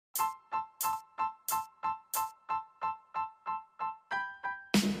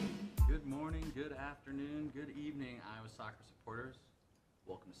afternoon, good evening, Iowa soccer supporters.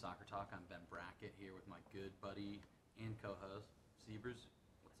 Welcome to Soccer Talk. I'm Ben Brackett here with my good buddy and co-host, Sievers.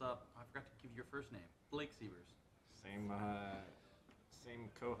 What's up? I forgot to give you your first name, Blake Sievers. Same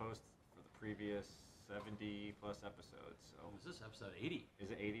co-host for the previous 70 plus episodes. So This is episode 80.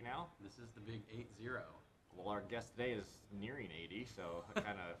 Is it 80 now? This is the big 80. Well, our guest today is nearing 80, so it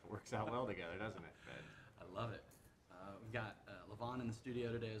kind of works out well together, doesn't it, Ben? I love it. We've got Levon in the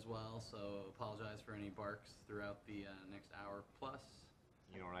studio today as well, so apologize for any barks throughout the next hour plus.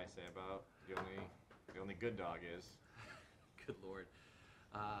 You know what I say about the only good dog is. Good Lord.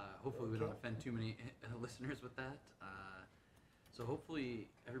 Hopefully we don't offend too many listeners with that. So hopefully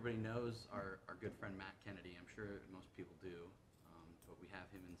everybody knows our good friend Matt Kennedy. I'm sure most people do. But we have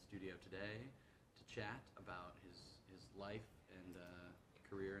him in the studio today to chat about his life and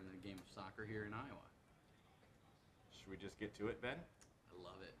career in the game of soccer here in Iowa. Should we just get to it, Ben? I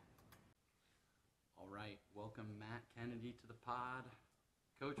love it. All right, welcome Matt Kennedy to the pod.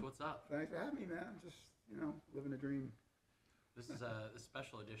 Coach, what's up? Thanks for having me, man. Just, living a dream. This is a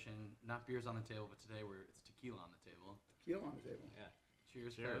special edition, not beers on the table, but today it's tequila on the table. Tequila on the table. Yeah.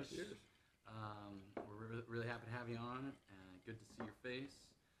 Cheers, Cheers. Coach. Cheers. We're really happy to have you on. Good to see your face.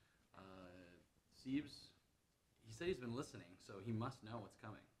 Siebes, he said he's been listening, so he must know what's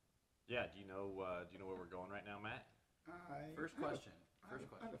coming. Yeah. Do you know where we're going right now, Matt? First question. I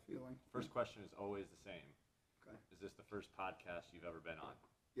have a feeling. First question is always the same. Okay. Is this the first podcast you've ever been on?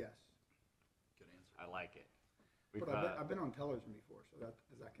 Yes. Good answer. I like it. But I've been on television before, so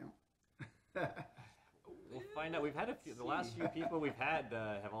does that count? We'll find out. We've had a few. The last few people we've had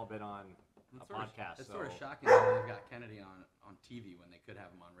have all been on a podcast. It's so. sort of shocking that they've got Kennedy on TV when they could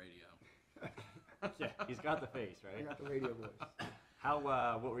have him on radio. Yeah, he's got the face, right? I got the radio voice.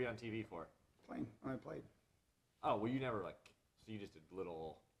 What were you on TV for? Playing. I played. Oh, well, you never so you just did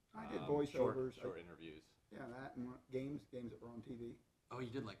little. I did voiceovers. Short interviews. Yeah, that and games that were on TV. Oh,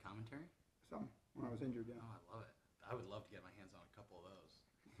 you did like commentary? Some when I was injured. Yeah. Oh, I love it. I would love to get my hands on a couple of those.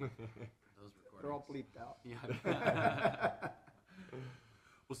 Those recordings. They're all bleeped out. Yeah.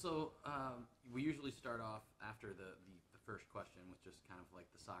 Well, so we usually start off after the first question with just kind of like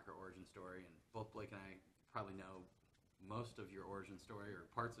the soccer origin story, and both Blake and I probably know most of your origin story or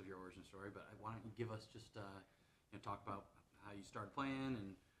parts of your origin story, but why don't you give us just talk about how you started playing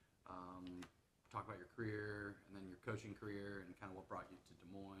and talk about your career and then your coaching career and kind of what brought you to Des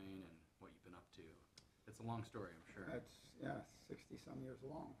Moines and what you've been up to. It's a long story, I'm sure. That's 60-some years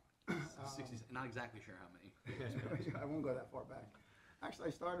long. 60, not exactly sure how many. I won't go that far back. Actually,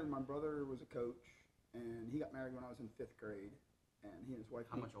 I started. My brother was a coach, and he got married when I was in 5th grade, and he and his wife.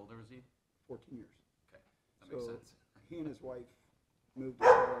 How much older was he? 14 years. Okay, that makes sense. He and his wife moved to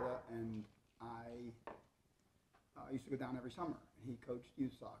Florida, and I used to go down every summer. He coached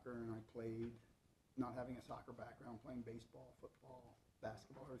youth soccer, and I played, not having a soccer background, playing baseball, football,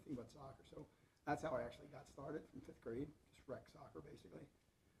 basketball, everything but soccer. So that's how I actually got started from 5th grade, just rec soccer basically.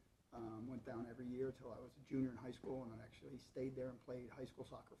 Went down every year till I was a junior in high school, and I actually stayed there and played high school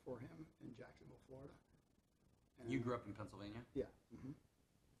soccer for him in Jacksonville, Florida. And You grew up in Pennsylvania? Yeah. Mm-hmm.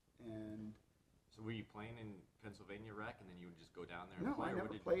 And So were you playing in Pennsylvania rec, and then you would just go down there and no, play? I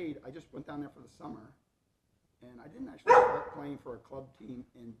never played. I just went down there for the summer, and I didn't actually start playing for a club team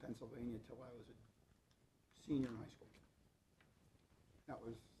in Pennsylvania till I was a senior in high school. That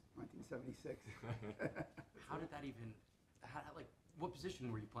was 1976. How did that even? What position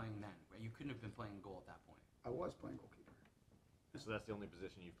were you playing then? You couldn't have been playing goal at that point. I was playing goalkeeper. So that's the only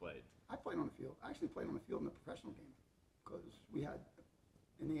position you played? I played on the field. I actually played on the field in the professional game because we had,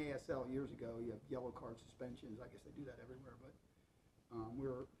 in the ASL years ago, you have yellow card suspensions. I guess they do that everywhere, but we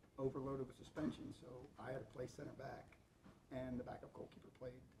were overloaded with suspensions, so I had to play center back, and the backup goalkeeper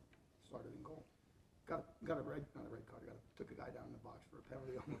started in goal. Got a red, not a red card. Took a guy down in the box for a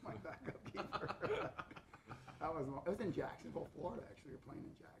penalty on my backup keeper. It was in Jacksonville, Florida. Actually, we were playing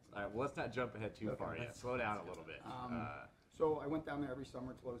in Jacksonville. All right, well, let's not jump ahead too Okay, far yet. Slow down a little bit. So I went down there every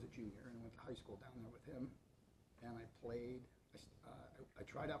summer until I was a junior, and I went to high school down there with him. And I played. I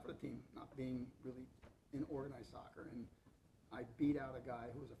tried out for the team, not being really in organized soccer, and I beat out a guy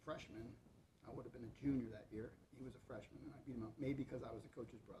who was a freshman. I would have been a junior that year. He was a freshman, and I beat him up maybe because I was the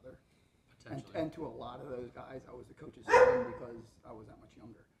coach's brother. And to a lot of those guys, I was the coach's son because I was that much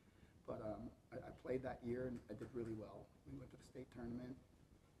younger. But I played that year, and I did really well. We went to the state tournament.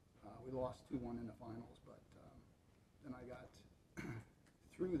 We lost 2-1 in the finals, but then I got,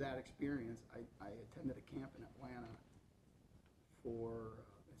 through that experience, I attended a camp in Atlanta for,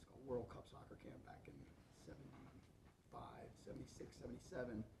 it's called World Cup Soccer Camp back in 75, 76,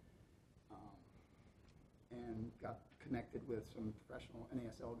 77. and got connected with some professional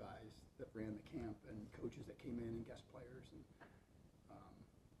NASL guys that ran the camp and coaches that came in and guest players, and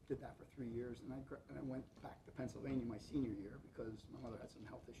did that for 3 years. And I went back to Pennsylvania my senior year because my mother had some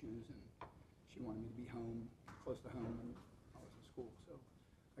health issues and she wanted me to be home, close to home, and I was in school. So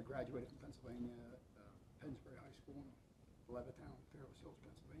I graduated from Pennsylvania, Pennsbury High School in Levittown, Fairless Hills,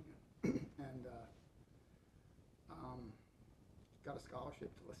 Pennsylvania, and got a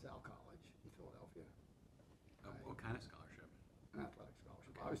scholarship to LaSalle College in Philadelphia. What kind of scholarship? An athletic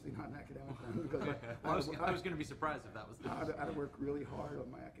scholarship. Obviously not an academic one, because I was going to be surprised if that was the I had to work really hard on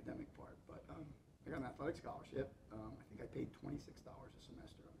my academic part. But I got an athletic scholarship. I think I paid $26 a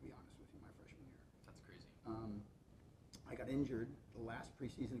semester, to be honest with you, my freshman year. That's crazy. I got injured the last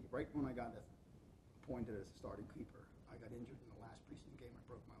preseason, right when I got appointed as a starting keeper. I got injured in the last preseason game. I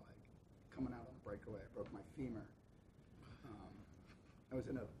broke my leg. Coming out on the breakaway, I broke my femur. I was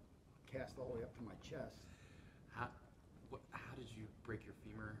in a cast all the way up to my chest. How did you break your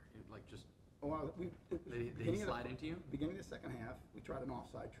femur? Like just Well, did he slide into you? Beginning of the second half, we tried an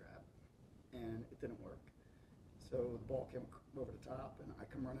offside trap, and it didn't work. So the ball came over the top, and I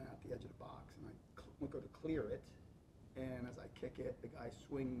come running out the edge of the box, and I go to clear it, and as I kick it, the guy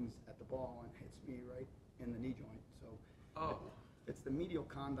swings at the ball and hits me right in the knee joint. So it's the medial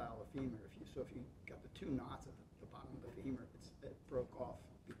condyle of femur. If you got the two knots at the bottom of the femur, it broke off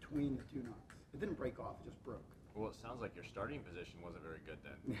between the two knots. It didn't break off; it just broke. Well, it sounds like your starting position wasn't very good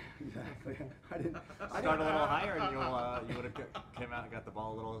then. Exactly. I didn't Start a little higher, and you would have came out and got the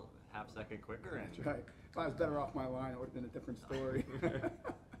ball a little half second quicker. And That's right. If I was better off my line, it would have been a different story.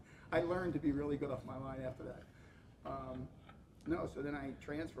 I learned to be really good off my line after that. So then I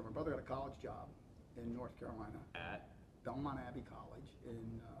transferred. My brother got a college job in North Carolina at Belmont Abbey College in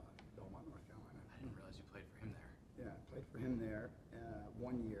Belmont, North Carolina. I didn't realize you played for him there. Yeah, I played for him there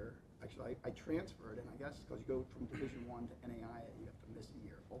 1 year. Actually, I transferred, and I guess because you go from Division I to NAIA, you have to miss a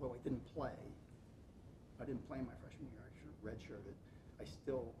year. Although I didn't play my freshman year. I redshirted. I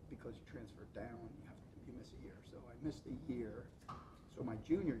still, because you transfer down, you miss a year. So I missed a year. So my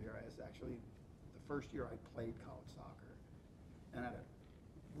junior year, I was actually the first year I played college soccer, and I had a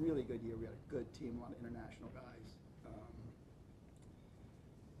really good year. We had a good team, a lot of international guys,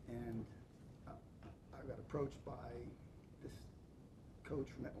 and I got approached by this coach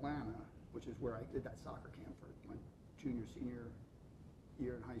from Atlanta, which is where I did that soccer camp for my senior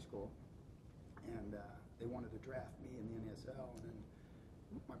year in high school, and they wanted to draft me in the NASL. And then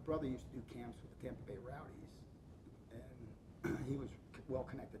my brother used to do camps with the Tampa Bay Rowdies, and he was well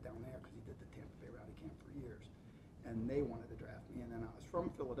connected down there because he did the Tampa Bay Rowdy camp for years, and they wanted to draft me. And then I was from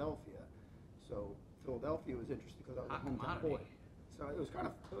Philadelphia, so Philadelphia was interesting because I was a hometown boy. So it was kind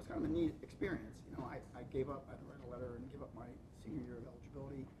of a neat experience. I gave up. I had to write a letter and give up my senior year of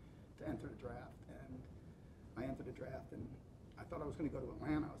eligibility to enter the draft, and I entered the draft, and I thought I was going to go to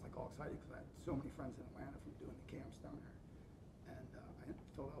Atlanta. I was like all excited because I had so many friends in Atlanta from doing the camps down there, and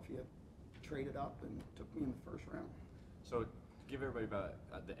Philadelphia traded up and took me in the first round. So give everybody about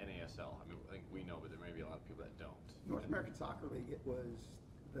the NASL. I mean, I think we know, but there may be a lot of people that don't. North American Soccer League, it was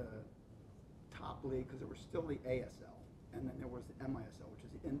the top league because there was still the ASL, and then there was the MISL, which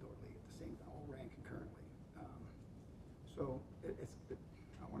is the indoor league at the same time, all ran concurrently. So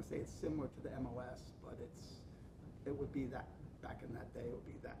I want to say it's similar to the MLS, but it would be that, back in that day, it would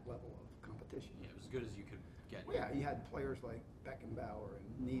be that level of competition. Yeah, it was as good as you could get. Well, yeah, you had players like Beckenbauer and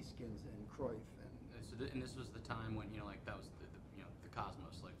Neeskens and Cruyff and this was the time when that was the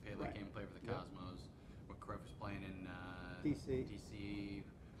Cosmos, like Pele came and played for the Cosmos. When Cruyff was playing in DC.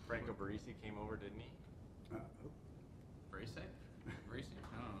 Franco Barisi came over, didn't he? Barisi? Barisi?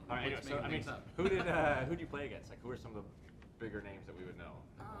 I don't know. All right, anyway, so I mean, who did you play against? Like, who are some of the bigger names that we would know?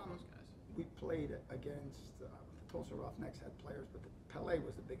 All those guys. We played against the Tulsa Roughnecks had players, but Pele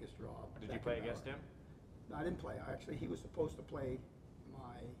was the biggest draw. Did you play against him? No, I didn't play. Actually, he was supposed to play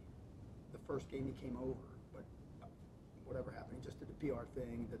the first game he came over, but whatever happened, he just did the PR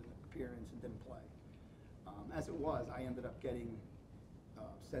thing, did an appearance, and didn't play. As it was, I ended up getting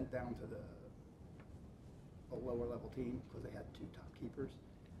sent down to a lower level team because they had two top keepers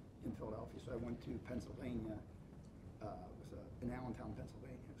in Philadelphia. So I went to Pennsylvania. It was in Allentown,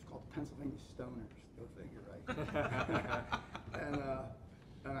 Pennsylvania. It was called the Pennsylvania Stoners. Go figure, right?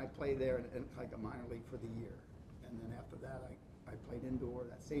 and I played there in like a minor league for the year. And then after that, I played indoor.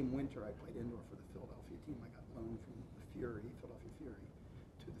 That same winter, I played indoor for the Philadelphia team. I got loaned from the Philadelphia Fury,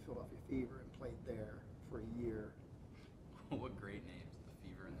 to the Philadelphia Fever, and played there for a year. What great names, the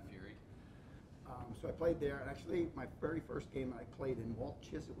Fever and the Fury. So I played there, and actually my very first game I played in, Walt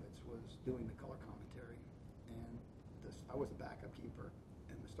Chisowitz was doing the color commentary, and I was the backup keeper,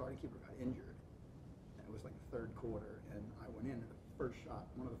 and the starting keeper got injured. And it was was like the third quarter, and I went in, and the first shot,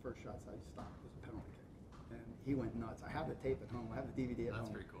 one of the first shots I stopped was a penalty kick. And he went nuts. I have the tape at home. I have the DVD at home. That's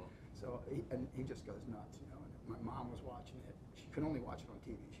pretty cool. So, he just goes nuts, you know. And my mom was watching it. She could only watch it on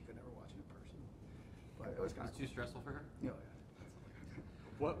TV. She could never watch it in person. But it was kind of too stressful for her? Yeah.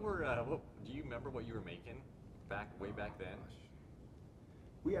 What do you remember what you were making way back then? Gosh.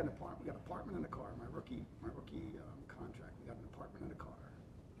 We had an apartment. We got an apartment and a car. My rookie contract. We got an apartment and a car,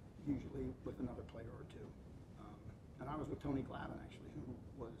 usually with another player or two. And I was with Tony Glavine, actually, who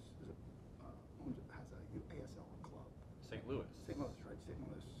has a ASL club. St. Louis. St. Louis, right? St.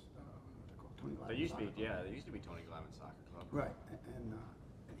 Louis. What they're called, Tony Glavine. There used to be, Soccer Club. there used to be Tony Glavine Soccer Club. Right, and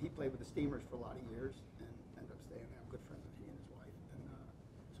he played with the Steamers for a lot of years and ended up staying there. I'm good friends with he and his wife, and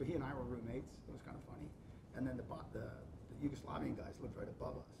so he and I were roommates. It was kind of funny. And then the Yugoslavian guys lived right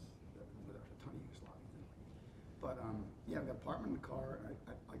above us. There was a ton of Yugoslavians in the league. But yeah, we got an apartment and a car, and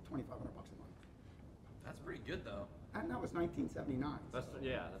like $2,500 a month. That's pretty good though. And that was 1979. That's so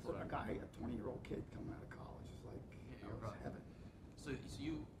that's for what a guy, a 20-year-old kid coming out of college, is like you're that was right. heaven. So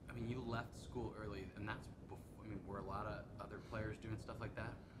you left school early, and that's before, were a lot of other players doing stuff like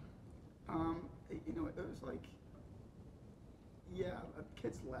that? You know, it was like, yeah,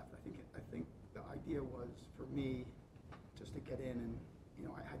 kids left. I think the idea was for me just to get in, and you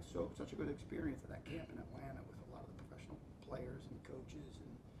know, I had such a good experience at that camp in Atlanta with a lot of the professional players and coaches,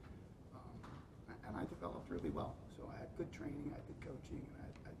 and I developed really well. So I had good training, I had good coaching,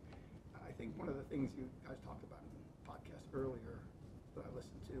 and I think one of the things you guys talked about in the podcast earlier that I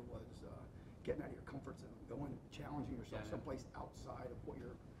listened to was getting out of your comfort zone, going, challenging yourself someplace outside of what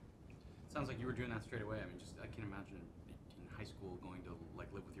you're. Sounds like you were doing that straight away. I mean, just I can imagine in high school going to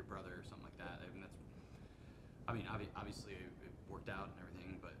like live with your brother or something like that. I mean, obviously it worked out and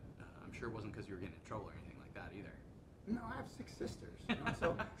everything, but I'm sure it wasn't because you were getting in trouble or anything like that either. No, I have 6 sisters. You know,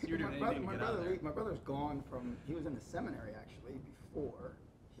 so So you're doing anything to get out of there. My brother's gone from. He was in the seminary actually before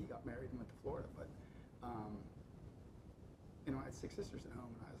he got married and went to Florida. But you know, I had 6 sisters at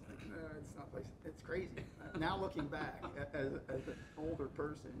home, and I was like, no, it's not like it's crazy. Now looking back, as an older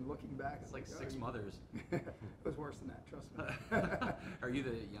person, looking back, It's like 6 mothers. It was worse than that. Trust me. Are you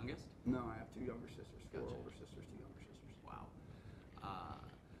the youngest? No, I have 2 younger sisters, 4 Gotcha. older sisters, 2 younger sisters. Wow.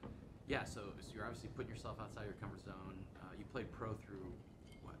 Yeah, so you're obviously putting yourself outside your comfort zone. You played pro through,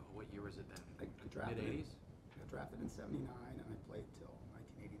 what year was it then? I drafted Mid-'80s? I got drafted in '79, and I played till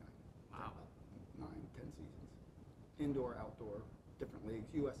 1989. Wow. About 9, 10 seasons. Indoor, outdoor, different leagues.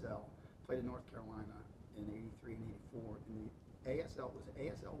 USL. Played in North Carolina in '83 and '84. In the ASL, it was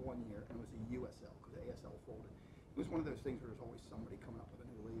ASL 1 year, and it was a USL because the ASL folded. It was one of those things where there's always somebody coming up with a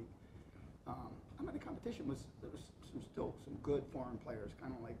new league. I mean, the competition there was still some good foreign players,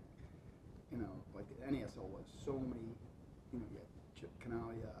 kind of like, you know, like the NASL was. So many, you know, you had Chip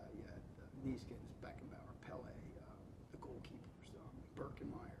Canalia, you had Neeskens, Beckenbauer, Pele, the goalkeepers,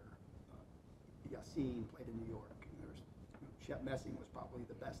 Birkenmeyer, Yassine played in New York. And there was, you know, Shep Messing was probably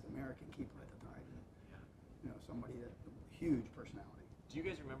the best American keeper at the time. And, you know, somebody that huge personality. Do you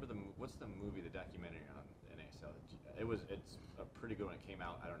guys remember what's the movie, the documentary on NASL? It's a pretty good one. It came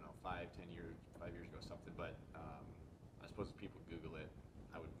out, I don't know, 5 years ago, something. But I suppose if people Google it,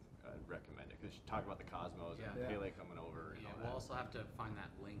 I would recommend it because you talk about the Cosmos and Pele coming over. And Yeah, all we'll that. also have to find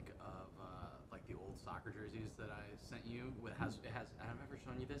that link of like the old soccer jerseys that I sent you. It has. I've ever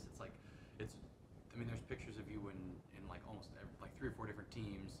shown you this. It's like, I mean, there's pictures of you in like almost like 3 or 4 different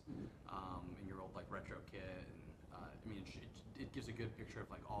teams, in your old like retro kit. And I mean, it gives a good picture of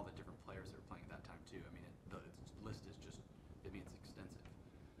like all the different players that were playing at that time too. I mean, the list is just, I mean, it's extensive.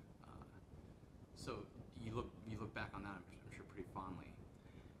 So you look back on that, I'm sure pretty fondly.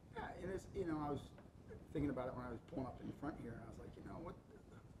 Yeah, and it's, you know, I was thinking about it when I was pulling up in front here, and I was like, you know,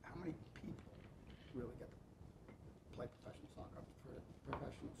 how many people really get to play professional soccer for a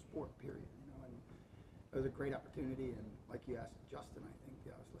professional sport, period, you know, and it was a great opportunity, and like you asked Justin, I think,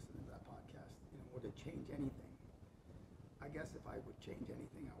 I was listening to that podcast, you know, would it change anything? I guess if I would change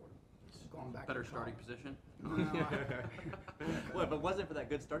anything, I would have gone back Better to starting college. position? No, Well, if it wasn't for that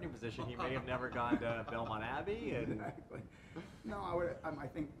good starting position, he may have never gone to Belmont Abbey. And Exactly. No, I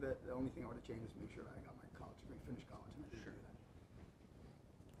think that the only thing I would have changed is make sure that I got my college degree, finished college, and I didn't do that.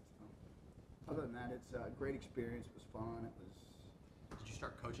 So, other than that, it's a great experience. It was fun. It was. Did you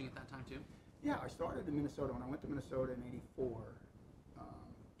start coaching at that time too? Yeah, I started in Minnesota. When I went to Minnesota in '84,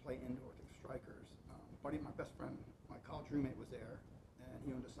 play indoor with the Strikers. My best friend, my college roommate was there, and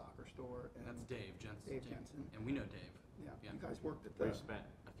he owned a soccer store. And That's Dave Jensen. Dave Jensen. And we know Dave. Yeah, Yeah. you guys worked at the. we spent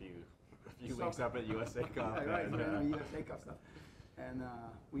a few weeks up at USA Cup. Yeah, right, and, USA Cup stuff. And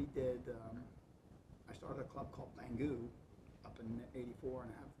we did, I started a club called Bangu up in '84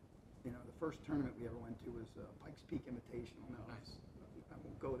 and have the first tournament we ever went to was Pikes Peak Invitational. Oh, nice. I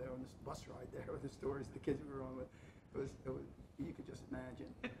won't go there on this bus ride there with the stories of the kids we were on with. It was you could just imagine,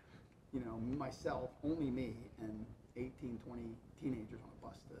 myself, only me, and 18, 20 teenagers on a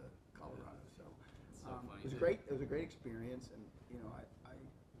bus to Colorado. So, funny, it was too. great. It was a great experience, and I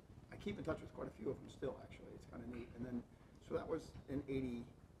keep in touch with quite a few of them still. Actually, it's kind of neat. And then, so that was in 84,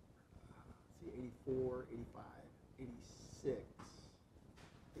 85, 86,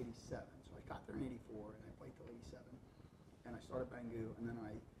 87. So I got there in 84, and I played till 87. And I started Bangu, and then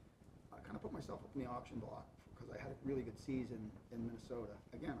I kind of put myself up in the auction block because I had a really good season in Minnesota.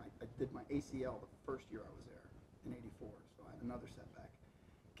 Again, I did my ACL the first year I was there in 84, so I had another setback.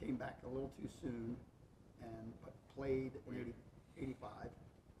 Came back a little too soon, but played in 85.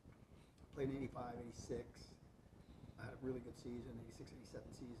 Played in 85, 86. I had a really good season, 86, 87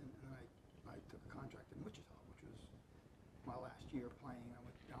 season, and then I took a contract in Wichita, which was my last year playing. I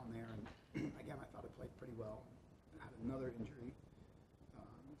went down there, and again, I thought I played pretty well. I had another injury.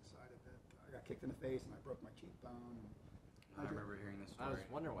 Decided that I got kicked in the face, and I broke my cheekbone. I remember hearing this I story. was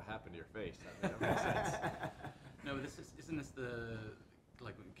wondering what happened to your face. That makes sense. No, but isn't this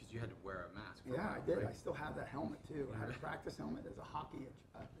because you had to wear a mask? For a Yeah, while, I did. Right? I still have that helmet too. I had a practice helmet. There's a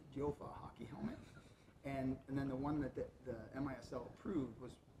Jofa hockey helmet, and then the one that the MISL approved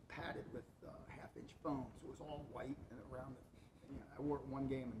was padded with half-inch foam, so it was all white and around it. I wore it one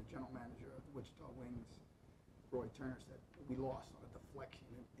game, and the general manager of the Wichita Wings, Roy Turner, said we lost on a deflection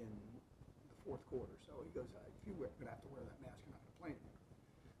in the fourth quarter. So he goes, if you're going to have to wear that mask, you're not going to play anymore.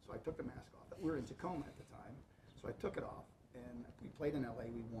 So I took the mask off. We were in Tacoma at the time, so I took it off, and we played in LA.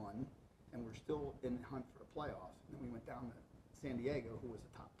 We won, and we're still in the hunt for the playoffs. And then we went down to San Diego, who was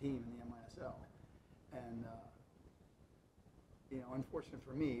the top team in the MISL, and unfortunate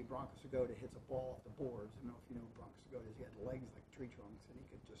for me, Bronco Segota hits a ball off the boards. I don't know if you know who Bronco Segota is. He had legs like tree trunks, and he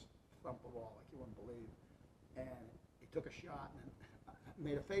could just thump a ball like you wouldn't believe. And he took a shot and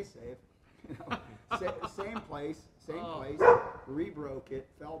made a face save. Same place, re-broke it,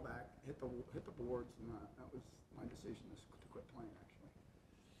 fell back, hit the boards, and that was my decision to quit playing. Actually,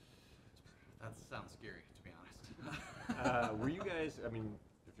 That sounds scary, to be honest. Were you guys? I mean,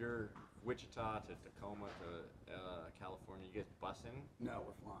 if you're Wichita to Tacoma to California, you guys bussing? no,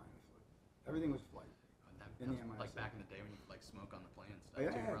 we're flying. Everything was flight. In the Like MISL. back in the day when you could smoke on the plane and stuff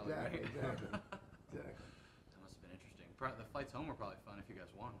Yeah, too, probably, exactly, right? exactly. That must have been interesting. The flights home were probably fun if you guys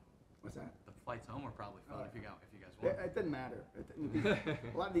won. What's that? The flights home were probably fun if you guys won. It didn't matter.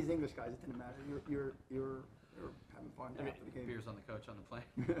 A lot of these English guys, it didn't matter. You're having fun after the game. Beers on the coach on the plane.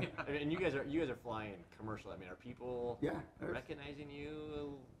 And you guys are flying commercial. I mean, are people recognizing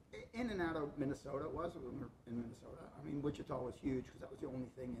you? In and out of Minnesota, it was when we were in Minnesota. I mean, Wichita was huge because that was the only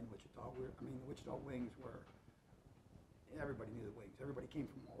thing in Wichita. The Wichita Wings were, everybody knew the Wings. Everybody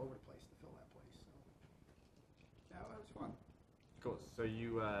came from all over the place to fill that place. So, yeah, that was fun. Cool. So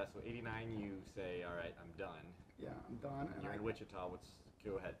so 89, you say, all right, I'm done. Yeah, I'm done. And you're in Wichita.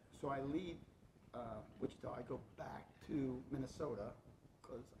 Go ahead. So I leave Wichita. I go back to Minnesota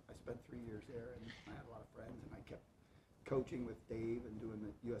because I spent 3 years there, and I had a lot of friends, and I kept coaching with Dave and doing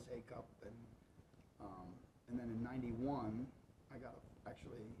the USA Cup, and then in '91 I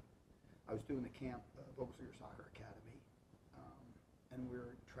was doing the camp, Vogelsberger Soccer Academy, and we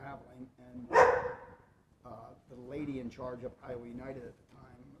were traveling, and the lady in charge of Iowa United at the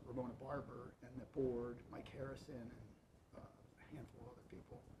time, Ramona Barber, and the board, Mike Harrison, and a handful of other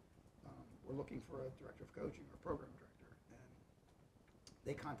people, were looking for a director of coaching or program director, and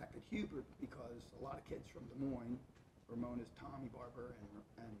they contacted Hoover because a lot of kids from Des Moines, Ramona's Tommy Barber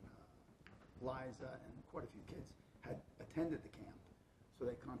and Liza and quite a few kids had attended the camp. So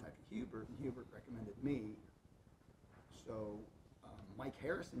they contacted Hubert, and Hubert recommended me. So Mike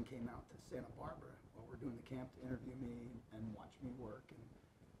Harrison came out to Santa Barbara while we're doing the camp to interview me and watch me work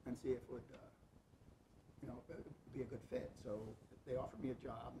and see if it would be a good fit. So they offered me a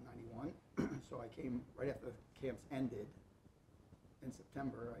job in '91. So I came right after the camps ended in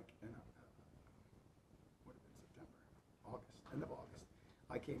September. End of August.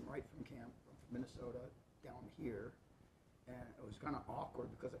 I came right from camp from Minnesota down here, and it was kind of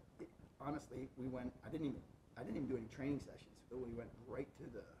awkward because honestly, I didn't even do any training sessions. We went right to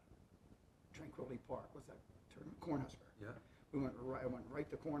the Tranquility Park. What's that term? Cornhusker. Yeah. I went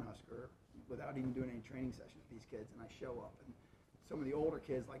right to Cornhusker without even doing any training sessions with these kids, and I show up, and some of the older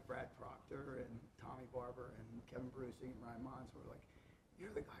kids like Brad Proctor and Tommy Barber and Kevin Brucey and Ryan Mons were like,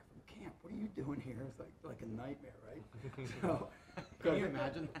 "You're the guy from camp. What are you doing here?" It's like a nightmare, right? So, Can you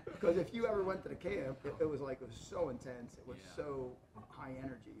imagine? Because if you ever went to the camp, it was so intense. It was so high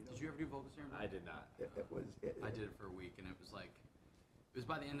energy. Did you ever do Vogelsberger? I did not. It was. I did it for a week, and it was like It was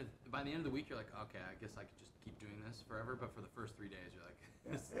by the end of the week, you're like, okay, I guess I could just keep doing this forever. But for the first 3 days, you're like,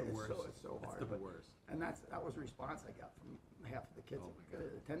 this is the worst. It's so hard. It's the worst. And that was the response I got from half of the kids Oh, that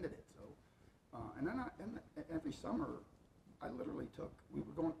attended it. So, and then every summer, I literally took. We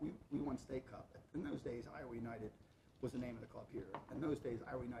won State Cup. In those days, Iowa United was the name of the club here. In those days,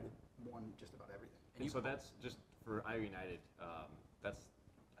 Iowa United won just about everything. And so that's just for Iowa United. That's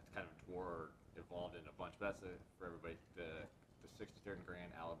kind of more evolved in a bunch. But that's for everybody. The 63rd and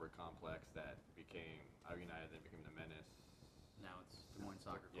Grand Albert complex that became Iowa United, then became the Menace. Now it's Des Moines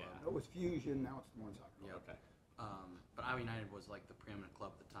Soccer Club. Yeah. It was Fusion. Now it's Des Moines Soccer Club. Yeah. Okay. But Iowa United was like the preeminent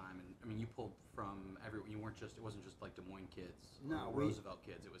club at the time, and I mean, you pulled from every. You weren't just. It wasn't just like Des Moines kids. No, or Roosevelt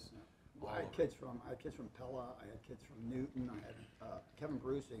kids. It was. Well, I had kids from Pella. I had kids from Newton. I had Kevin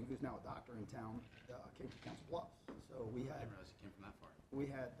Brucing, who's now a doctor in town, came from Council Bluffs. So we I had didn't realize you came from that far. we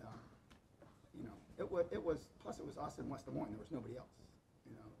had you know it was plus it was us in West Des Moines. There was nobody else.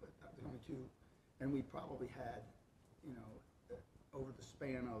 You know, but that was only two, and we probably had over the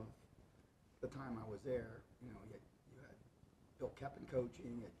span of the time I was there, you had Bill Keppen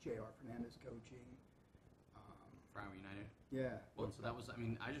coaching, you had J.R. Fernandez coaching. For Iowa United. Yeah. Well, so that was. I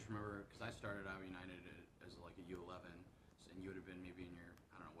mean, I just remember because I started Iowa United as like a U11, and you would have been maybe in your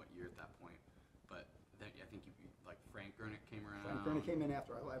I don't know what year at that point, but then I think you like Frank Gurnick came around. Frank Gurnick came in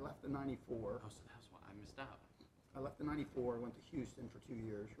after I left in '94. Oh, so that's why I missed out. I left in '94. Went to Houston for 2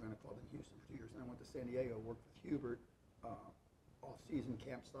 years. Ran a club in Houston for 2 years. Then I went to San Diego. Worked with Hoover, off-season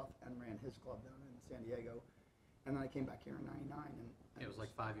camp stuff, and ran his club down in San Diego. And then I came back here in '99, and Yeah, it was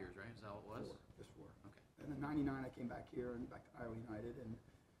like 5 years, right? Is that what it was? Just four. Okay. And then '99, I came back here and back to Iowa United, and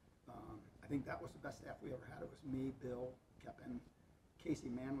I think that was the best staff we ever had. It was me, Bill, Keppen, Casey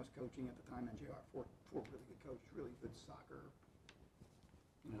Mann was coaching at the time, and JR, four really good coaches, really good soccer.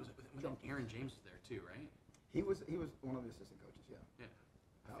 Aaron James was there too, right? He was one of the assistant coaches. Yeah. Yeah.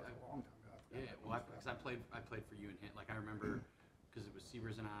 That was a long time ago. Yeah, well, because I played for you and him. Like I remember, because it was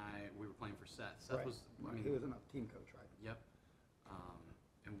Sievers and we were playing for Seth. Seth Right. was, I mean, he was another team coach, right? Yep.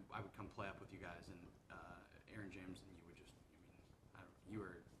 And I would come play up with you guys, and Aaron James and you would just, I mean, you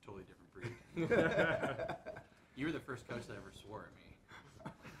were a totally different breed. You were the first coach that ever swore at me.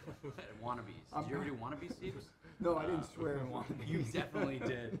 At wannabes. Did you ever do wannabes, Steve? No, I didn't swear in one. You definitely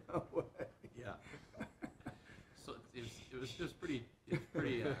did. No way. Yeah. So it was just pretty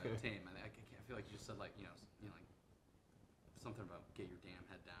tame. I feel like you just said like something about get your damn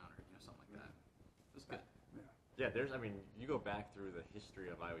head down or something like that. It was good. Yeah, I mean, you go back through the history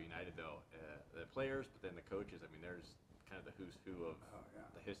of Iowa United, though, the players, but then the coaches. I mean, there's kind of the who's who of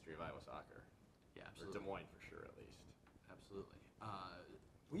the history of Iowa soccer. Yeah, Or absolutely. Des Moines, for sure, at least. Absolutely.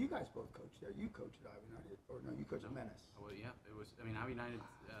 Well, you guys both coached there. You coached at Iowa United, or no? You coached at Menace. Well, yeah, it was. I mean, Iowa United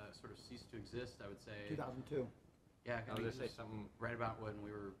sort of ceased to exist. I would say. 2002. Yeah, I was going to say something. right about when we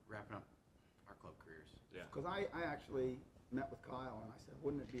were wrapping up our club careers. Yeah. Because I actually met with Kyle and I said,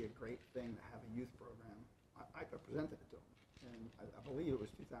 wouldn't it be a great thing to have a youth program? I presented it to him, and I believe it was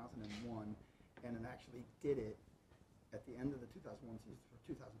 2001, and it actually did it at the end of the 2001 season for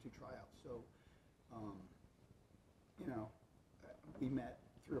 2002 tryouts. So, we met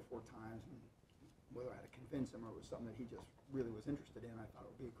 3 or 4 times, and whether I had to convince him or it was something that he just really was interested in, I thought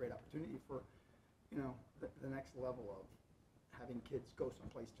it would be a great opportunity for, the next level of having kids go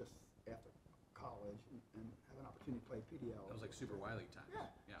someplace just after college and have an opportunity to play PDL. That was like Super Y League times. Yeah.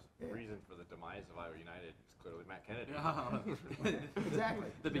 Yeah. The reason for the demise of Iowa United is clearly Matt Kennedy. Exactly.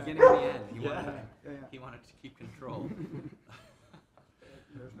 The beginning and the end. He wanted to keep control.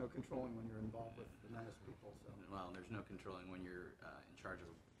 There's no controlling when you're involved with the Menace people. So. Well, there's no controlling when you're in charge of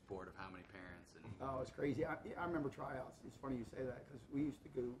a board of how many parents. And Oh, it's crazy. I remember tryouts. It's funny you say that because we used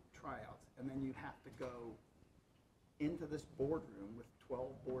to go tryouts, and then you have to go into this boardroom with 12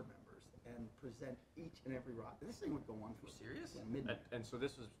 board members and present each and every roster. This thing would go on for serious? till midnight. And so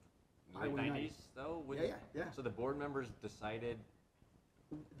this was Iowa late United. 90s, though? Yeah. So the board members decided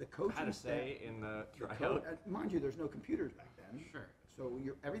The coaching how to staff- say in the the tryout. mind you, there's no computers back then. Sure. So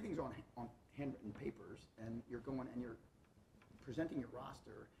everything's on handwritten papers, and you're going and you're presenting your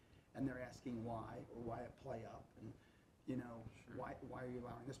roster, and they're asking why or why a play up, and Sure. why are you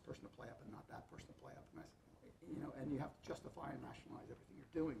allowing this person to play up and not that person to play up, and and you have to justify and rationalize everything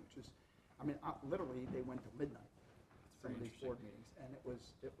you're doing, which is, literally they went till midnight. Some of pretty these board meetings, and it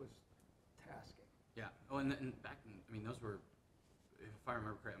was tasking. Yeah. Oh, and back in, those were, if I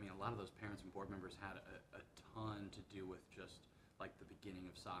remember correctly, a lot of those parents and board members had a ton to do with just like the beginning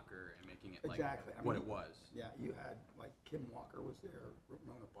of soccer and making it like Exactly. what it was. Yeah, you had like Kim Walker was there,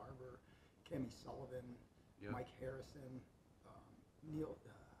 Ramona Barber, Cammy Sullivan, Yep. Mike Harrison, Neil.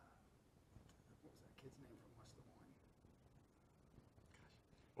 What was that kid's name from West Des Moines?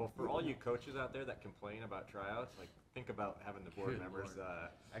 Well, for all you coaches out there that complain about tryouts, like think about having the board Good members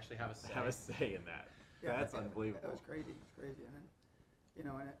actually have a say. in that. Yeah, That's unbelievable. It was crazy. It's crazy, and then, you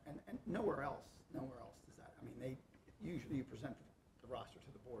know, and nowhere else does that. I mean, they usually you present the roster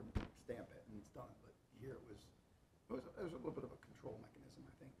to the board and stamp it, and it's done. But here it was a little bit of a control mechanism,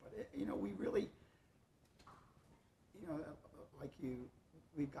 I think. But you know, we really, you know, like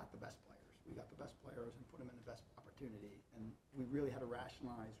we got the best players. We got the best players and put them in the best opportunity, and we really had to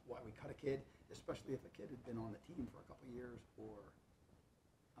rationalize why we cut a kid, especially if a kid had been on the team for a couple of years, or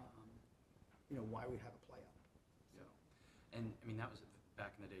you know, why we'd have a play up. So, And I mean, that was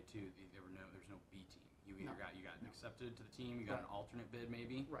back in the day too. There was no B team. You either got accepted to the team, you got an alternate bid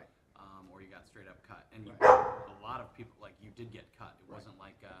maybe, right. Or you got straight up cut. And Right. a lot of people, like, you did get cut. It wasn't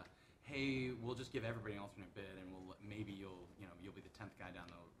like, hey, we'll just give everybody an alternate bid, and maybe you'll be the 10th guy down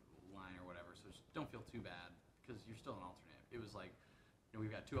the line or whatever. So just don't feel too bad because you're still an alternate. It was like, you know,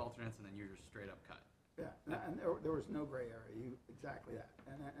 we've got 2 alternates, and then you're just straight up cut. Yeah, and there was no gray area. Exactly that.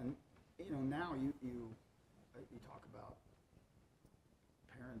 And you know, now you talk about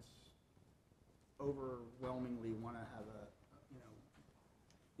parents overwhelmingly want to have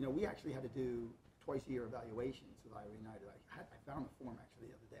you know, we actually had to do twice-a-year evaluations with Iowa United. I found the form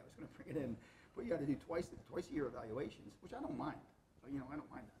actually the other day. I was going to bring it in, but you had to do twice-a-year evaluations, which I don't mind. You know, I don't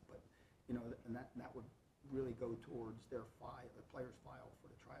mind that, but you know, and that would really go towards the player's file for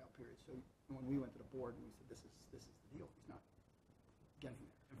the tryout period. So when we went to the board and we said, this is the deal. He's not getting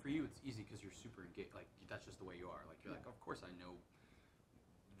there. And for you, it's easy because you're super engaged. Like, that's just the way you are. Like, you're like, of course I know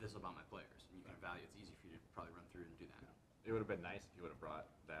this about my players, and you can evaluate. It's easy for you to probably run through and do that. It would have been nice if you would have brought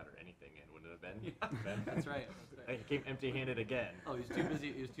that or anything in, wouldn't it have been? Yeah, that's right. He came empty-handed again. Oh, he was too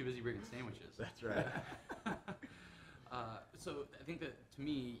busy. He was too busy bringing sandwiches. That's right. So I think that to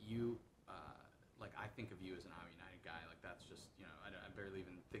me, you like, I think of you as an Iowa United guy. Like, that's just, you know, I barely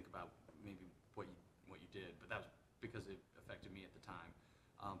even think about maybe what you did, but that was because it affected me at the time.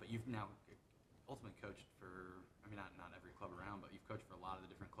 But you've now ultimately coached for, I mean, not every club around, but you've coached for a lot of the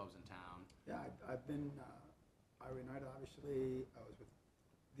different clubs in town. Yeah, I've been Iowa United, obviously. I was with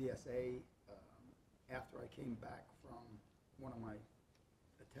VSA after I came back from one of my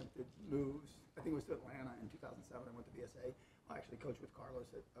attempted moves. I think it was to Atlanta in 2007. I went to VSA. I actually coached with Carlos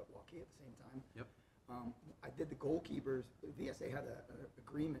at Waukee at the same time. Yep. I did the goalkeepers. VSA had an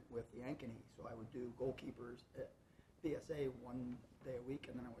agreement with the Ankeny, so I would do goalkeepers at VSA one day a week,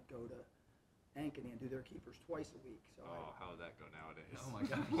 and then I would go to Ankeny and do their keepers twice a week. So how would that go nowadays? Oh my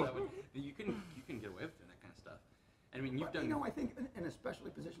gosh, you can get away with doing that kind of stuff. And I mean, you've done. You know, I think in a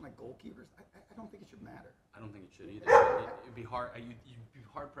specialty position like goalkeepers, I don't think it should matter. I don't think it should either. It'd be hard. You'd be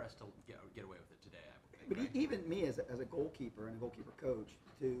hard pressed to get away with it today, I would think. But right? even me as a goalkeeper and a goalkeeper coach,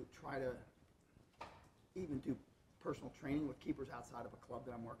 to try to even do personal training with keepers outside of a club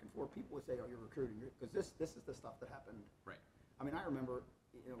that I'm working for, people would say, "Oh, you're recruiting," because this is the stuff that happened. Right. I mean, I remember,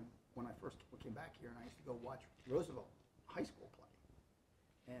 you know, when I first came back here, and I used to go watch Roosevelt high school play,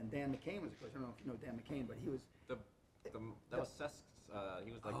 and Dan McCain was a coach. I don't know if you know Dan McCain, but he was that was Cesk's.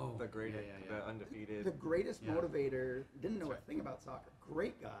 He was like the greatest, the undefeated. The greatest motivator. Didn't know That's a thing about soccer.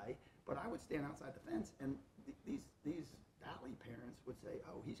 Great guy, but I would stand outside the fence, and these Valley parents would say,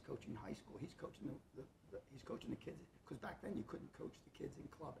 "Oh, he's coaching high school. He's coaching he's coaching the kids." Because back then you couldn't coach the kids in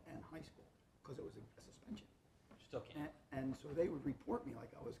club and high school because it was a suspension. Still can't. And so they would report me like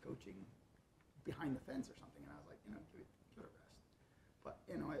I was coaching behind the fence or something, and I was like, you know, give it a rest. But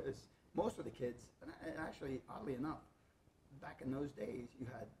you know, it was most of the kids, and actually, oddly enough, back in those days, you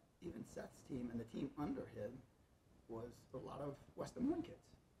had even Seth's team, and the team under him was a lot of West Des Moines kids.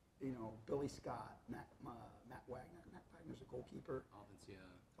 You know, Billy Scott, Matt Wagner. Matt Wagner's a goalkeeper.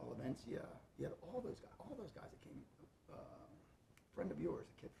 Olivencia. You had all those guys that came. Friend of yours,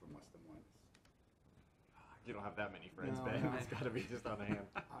 a kid from West Des Moines. You don't have that many friends, No, Ben. no. It's got to be just on the hand.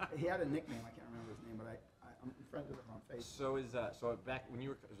 He had a nickname. I can't remember his name, but I'm friends with him on Facebook. So back when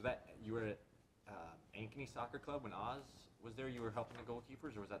you were at Ankeny Soccer Club when Oz was there? You were helping the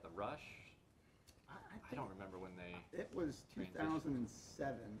goalkeepers, or was that the Rush? I don't remember when they. It was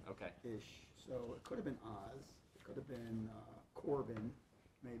 2007. Okay. Ish. So it could have been Oz. It could have been Corbin,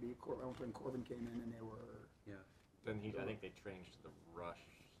 maybe. When Corbin came in, and they were. Yeah. Then I think they changed to the Rush.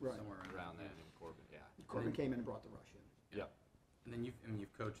 Right. Somewhere Around then, and Corbin, yeah. Corbin came in and brought the Rush in. Yep. And then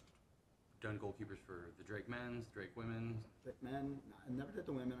you've coached, done goalkeepers for the Drake men's, Drake women's. Men, I never did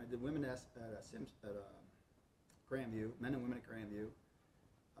the women. I did women at Grandview, men and women at Grandview.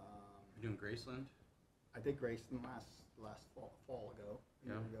 You're doing Graceland. I did Graceland last fall ago, a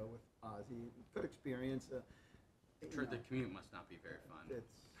year ago with Ozzy. Good experience. The commute must not be very fun.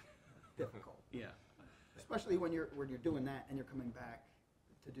 It's difficult. Yeah. Especially when you're doing that and you're coming back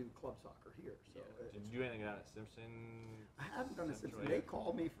to do club soccer here. So Did you do anything down at Simpson? I haven't done it since. Central? They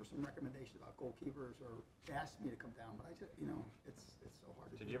called me for some recommendations about goalkeepers or asked me to come down, but I just, it's so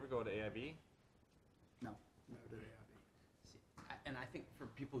hard to do. Did you ever go to AIB? No, never did AIB. See, and I think for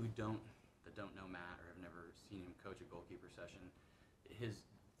people that don't know Matt or have never seen him coach a goalkeeper session, his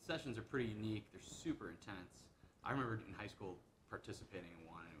sessions are pretty unique. They're super intense. I remember in high school participating in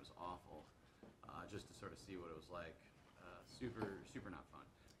one, and it was awful, just to sort of see what it was like. Super not fun.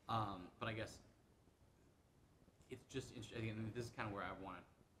 But I guess it's just interesting. And this is kind of where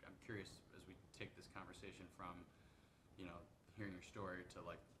I'm curious as we take this conversation from, hearing your story to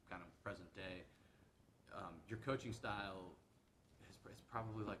like kind of present day. Your coaching style is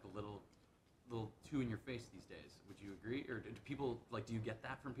probably like a little too in your face these days. Would you agree, or do people do you get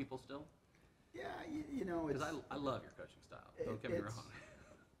that from people still? Yeah, Because I love your coaching style. Don't get me wrong.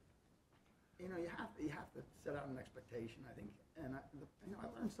 You have to set out an expectation, I think, and I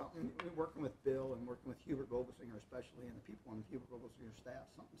learned something working with Bill and working with Hoover especially, and the people on the Hoover staff.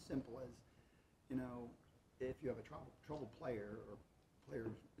 Something simple as, if you have a troubled player or player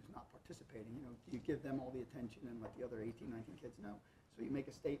who's not participating, you give them all the attention and let the other 18, 19 kids know. So you make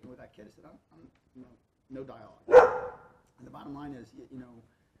a statement with that kid. I said, I'm no dialogue. And the bottom line is,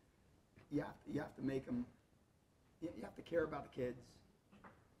 you have to make them. You have to care about the kids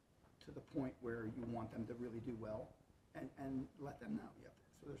to the point where you want them to really do well, and let them know.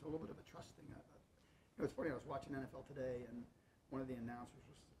 So there's a little bit of a trusting. It's funny. I was watching NFL today, and one of the announcers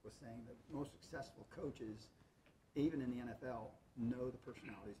was saying that most successful coaches, even in the NFL, know the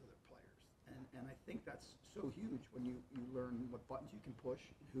personalities of their players, and I think that's so huge when you learn what buttons you can push,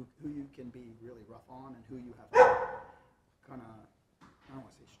 who you can be really rough on, and who you have to kind of, I don't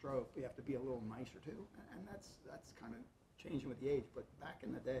want to say stroke, but you have to be a little nicer to, and that's kind of changing with the age. But back in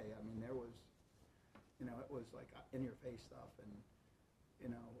the day, I mean, there was, it was like in your face stuff, and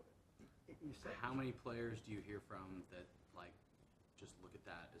you said. How many players do you hear from that just look at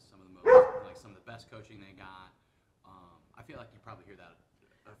that as some of the most some of the best coaching they got? I feel like you probably hear that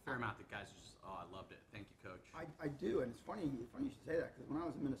a fair amount. That guys are just, I loved it, thank you, coach. I do, and it's funny you should say that, because when I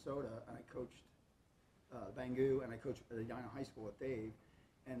was in Minnesota and I coached Bangoo and I coached at Edina High School with Dave,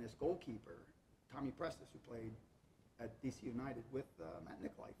 and this goalkeeper, Tommy Prestis, who played at DC United with Matt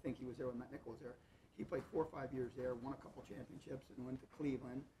Nickel. I think he was there when Matt Nickel was there. He played 4 or 5 years there, won a couple championships, and went to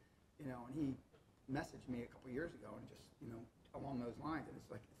Cleveland. And he messaged me a couple years ago, and just along those lines. And it's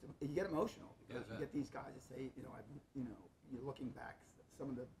like you get emotional because you get these guys that say, you're looking back,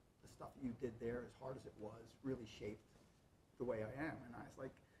 some of the stuff that you did there, as hard as it was, really shaped the way I am. And I was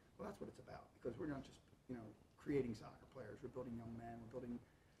like, well, that's what it's about, because we're not just creating soccer players. We're building young men. We're building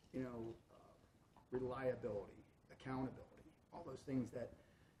reliability, accountability, all those things that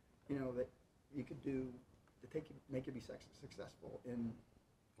that you could do to make you be successful in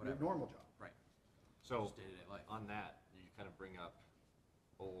your normal job. Right. So Just day-to-day life. on that, you kind of bring up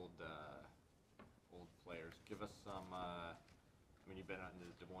old players. Give us some. You've been out in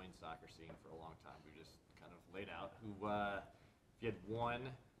the Des Moines soccer scene for a long time. We just kind of laid out who, if you had one,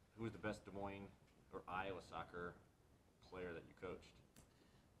 who was the best Des Moines or Iowa soccer player that you coached?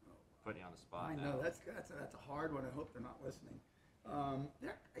 Putting you on the spot. I now. know that's a hard one. I hope they're not listening.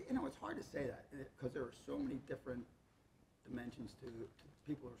 It's hard to say that because there are so many different dimensions to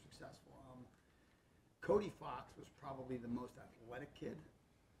people who are successful. Cody Fox was probably the most athletic kid,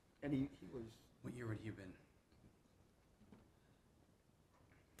 and he was. What year would he have been?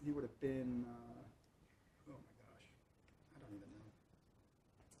 He would have been. Oh my gosh, I don't even know.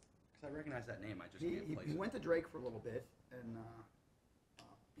 Because I recognize that name. I just can't place He it. went to Drake for a little bit, and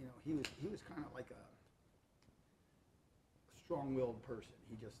he was kind of like a strong-willed person.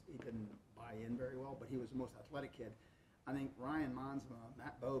 He didn't buy in very well, but he was the most athletic kid. I think Ryan Monsma,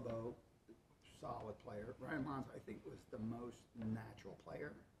 Matt Bobo, solid player. Ryan Monsma, I think, was the most natural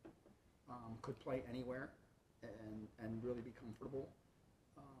player. Could play anywhere and really be comfortable.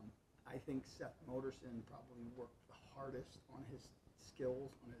 I think Seth Moderson probably worked the hardest on his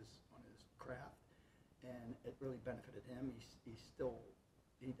skills, on his craft, and it really benefited him. He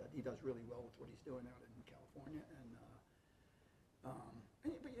does really well with what he's doing out in California,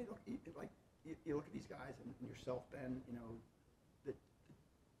 but you look at these guys and yourself, Ben. That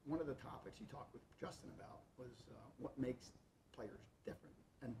one of the topics you talked with Justin about was what makes players different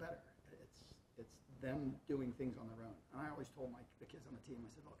and better. It's them doing things on their own. And I always told the kids on the team, I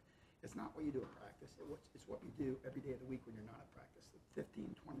said, look, it's not what you do at practice. It's what you do every day of the week when you're not at practice. The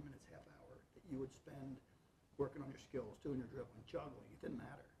 15, 20 minutes, half hour that you would spend working on your skills, doing your dribbling, juggling. It didn't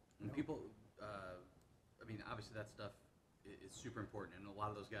matter. And people, obviously that stuff is super important. And a lot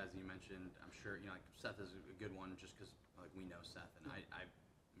of those guys that you mentioned, I'm sure, like Seth is a good one just because we know Seth. And I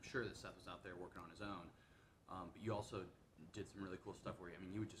sure that Seth was out there working on his own, but you also did some really cool stuff where, I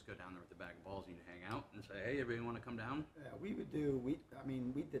mean, you would just go down there with a bag of balls and you'd hang out and say, hey, everybody want to come down? Yeah, we did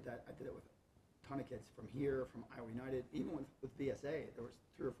that. I did it with a ton of kids from here, from Iowa United, even with VSA. There was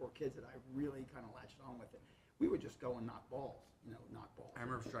 3 or 4 kids that I really kind of latched on with it. We would just go and knock balls. I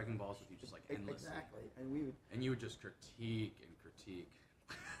remember striking balls with you just like endlessly. Exactly, and you would just critique and critique.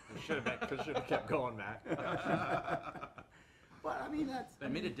 Should have kept going, Matt. But I mean, it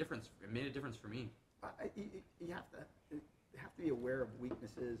made a difference. It made a difference for me. You have to be aware of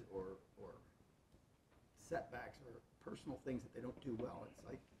weaknesses or setbacks or personal things that they don't do well. It's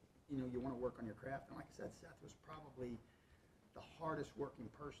like, you want to work on your craft. And like I said, Seth was probably the hardest working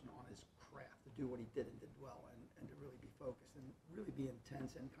person on his craft to do what he did and did well, and to really be focused and really be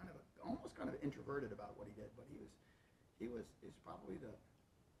intense and almost kind of introverted about what he did. But he was probably the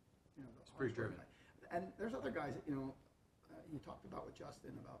It's pretty driven. And there's other guys that you talked about with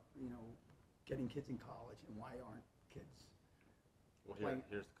Justin about getting kids in college and why aren't kids. Well,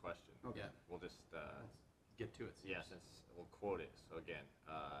 here's the question. Okay. Yeah. We'll just Let's get to it. yeah, we'll quote it. So again,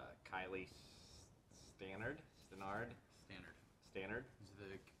 Kylie Stannard. He's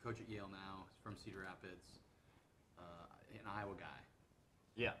the coach at Yale now. He's from Cedar Rapids. An Iowa guy.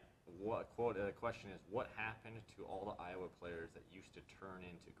 Yeah. Question is, what happened to all the Iowa players that used to turn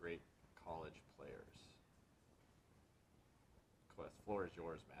into great college players? The floor is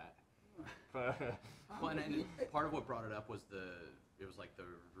yours, Matt. Well, and part of what brought it up was the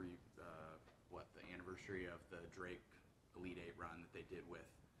anniversary of the Drake Elite Eight run that they did with,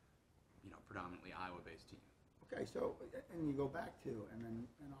 predominantly Iowa-based team. Okay, so and you go back to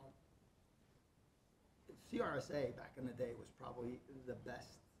CRSA back in the day was probably the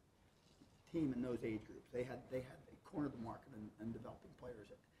best team in those age groups. They cornered the market and developing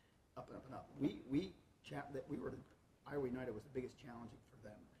players up and up and up. Iowa United was the biggest challenge for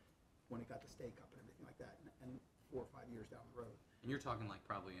them when it got to State Cup and everything like that, and 4 or 5 years down the road. And you're talking like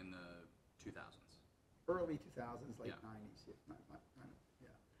probably in the 2000s. Early 2000s, late Yeah. 90s. Yeah.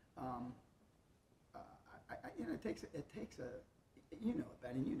 It takes a,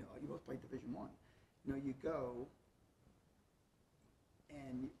 Ben, and you both played Division I. You go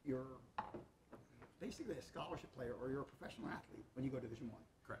and you're basically a scholarship player or you're a professional athlete when you go to Division I.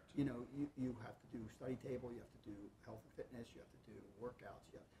 Correct. You have to do study table, you have to do health and fitness, you have to do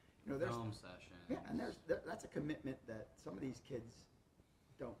workouts, there's Home sessions. yeah, and that's a commitment that some of these kids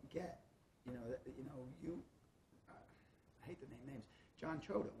don't get. I hate to name names. John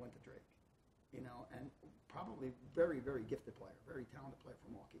Chota went to Drake, and probably very, very gifted player, very talented player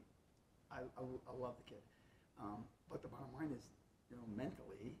from Waukee. I love the kid, but the bottom line is,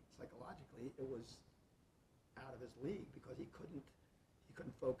 mentally, psychologically, it was out of his league because he couldn't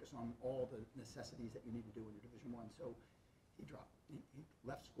focus on all the necessities that you need to do when you're Division I. So he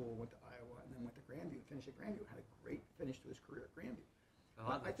left school, went to Iowa, and then went to Grandview, finished at Grandview, had a great finish to his career at Grandview. A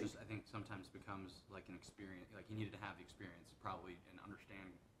lot of that I think sometimes becomes like an experience. Like he needed to have the experience probably and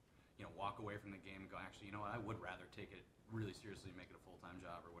understand, walk away from the game and go, actually, I would rather take it really seriously and make it a full-time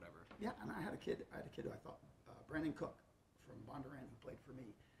job or whatever. Yeah, and I had a kid who I thought, Brandon Cook from Bondurant, who played for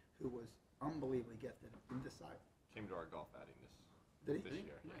me, who was unbelievably gifted and decided. Came to our golf outing Did he? this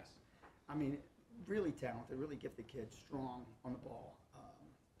year. Nice. I mean, really talented, really gifted kid, strong on the ball,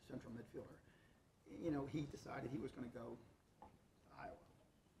 central midfielder. He decided he was going to go to Iowa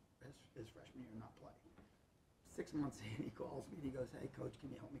his freshman year and not play. 6 months in, he calls me and he goes, "Hey, coach, can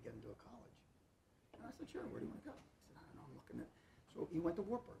you help me get into a college?" And I said, "Sure, where do you want to go?" He said, "I don't know, I'm looking at." So he went to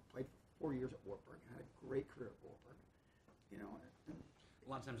Wartburg, played for 4 years at Wartburg, and had a great career at Wartburg. And A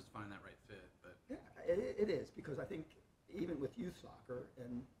lot of times it's finding that right fit, but yeah, it is, because I think even with youth soccer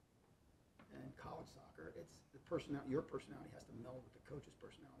and college soccer, it's your personality has to meld with the coach's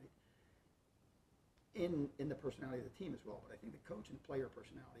personality in the personality of the team as well. But I think the coach and player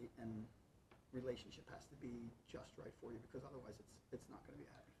personality and relationship has to be just right for you, because otherwise it's not going to be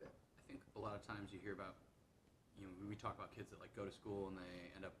a happy fit. I think a lot of times you hear about, we talk about kids that like go to school and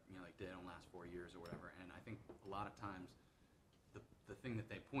they end up, like they don't last 4 years or whatever. And I think a lot of times the thing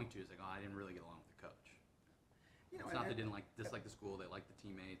that they point to is like, oh, I didn't really get along with the coach. It's not they didn't dislike the school, they liked the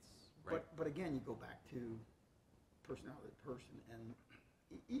teammates. Right? But again, you go back to personality of the person, and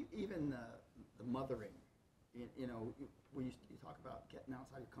even the mothering. You talk about getting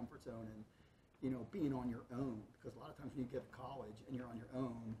outside your comfort zone and being on your own, because a lot of times when you get to college and you're on your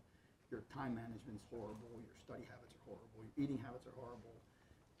own, your time management's horrible, your study habits are horrible, your eating habits are horrible.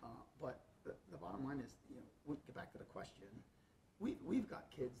 But the bottom line is, we get back to the question. We've got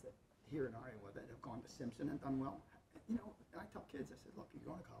kids that here in Iowa that have gone to Simpson and done well. And I tell kids, I said, look, you're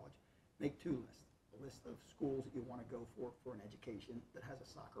going to college, make 2 lists, a list of schools that you want to go for an education that has a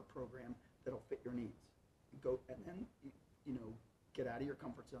soccer program that'll fit your needs. And then get out of your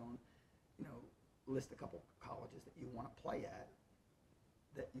comfort zone. List a couple colleges that you want to play at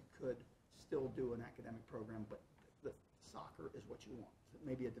that you could still do an academic program, but the soccer is what you want. So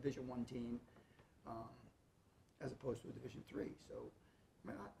maybe a Division I team as opposed to a Division III. So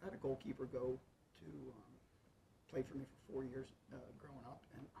I had a goalkeeper go to played for me for 4 years growing up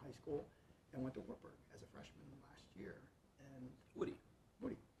in high school, and went to Wartburg as a freshman last year. And Woody.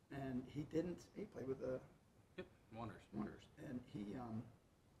 And he played with the Wonders. And he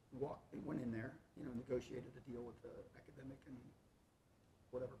went in there, negotiated a deal with the academic and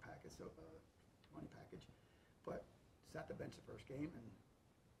whatever package, money package, but sat the bench the first game and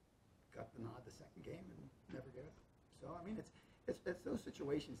got the nod the second game and never gave it. So I mean, it's those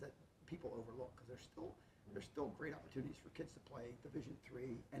situations that people overlook, because there's still great opportunities for kids to play Division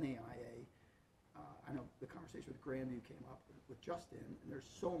III, NAIA. I know the conversation with Grandview came up with Justin, and there's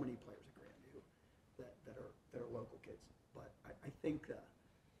so many players at Grandview that are local kids. But I think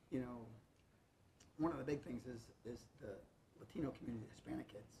one of the big things is the Latino community, the Hispanic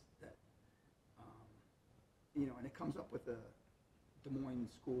kids that and it comes up with the Des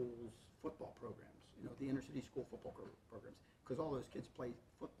Moines schools football programs, the inner city school football programs, because all those kids play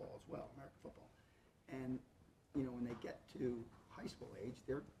football as well, American football. And when they get to high school age,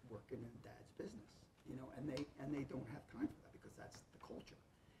 they're working in dad's business, and they don't have time for that because that's the culture.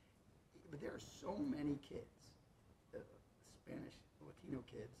 But there are so many kids, Spanish, Latino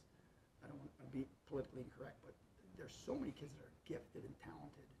kids. I don't want to be politically incorrect, but there's so many kids that are gifted and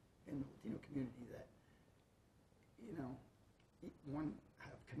talented in the Latino community that, one,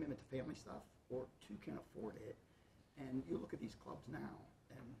 have commitment to family stuff, or two, can't afford it. And you look at these clubs now,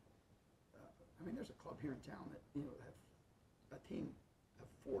 and there's a club here in town that have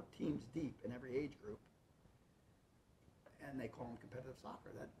 4 teams deep in every age group, and they call them competitive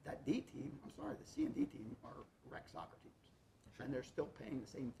soccer. That D team, I'm sorry, the C and D team are rec soccer teams, and they're still paying the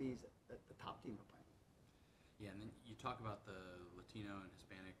same fees that the top team are paying. Yeah, and then you talk about the Latino and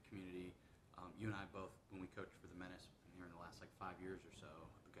Hispanic community. You and I both, when we coached for the Menace here in the last 5 years or so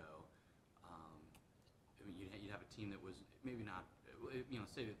ago, you'd have a team that was maybe not,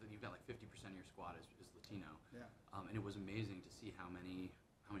 say that you've got 50% of your squad is Latino. Yeah. And it was amazing to see how many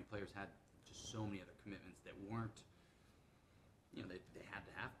players had just so many other commitments that weren't, they had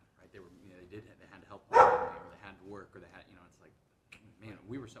to have them, right? They had to help with family, or they had to work, or they had, it's like, man,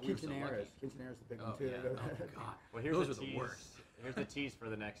 we were so lucky. Quinceañera's the big one too. Yeah. Oh God. Well, here's Those are the the worst. Here's the tease for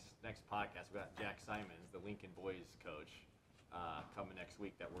the next podcast. We got Jack Simons, the Lincoln boys coach, coming next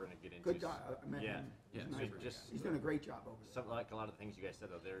week that we're going to get into. Good guy. I met him. Yeah. He's doing a great job over there. Like a lot of the things you guys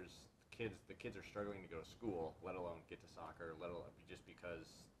said, though, the kids are struggling to go to school, let alone get to soccer, let alone just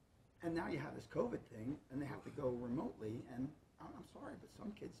because. And now you have this COVID thing, and they have to go remotely. And I'm sorry, but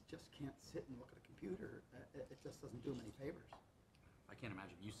some kids just can't sit and look at a computer. It just doesn't do them any favors. I can't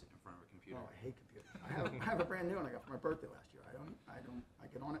imagine you sitting in front of a computer. Oh, I hate computers. I have a brand new one I got for my birthday last year. I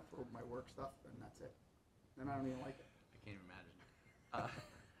get on it for my work stuff, and that's it. And I don't even like it. I can't even imagine.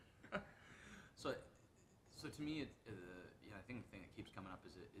 So to me, I think the thing that keeps coming up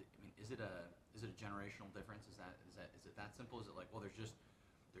is is it a generational difference? Is it that simple? Is it like, well, there's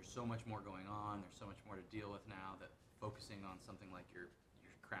so much more going on. There's so much more to deal with now that focusing on something like your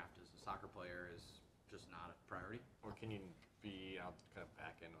craft as a soccer player is just not a priority? Or can you be, I'll kind of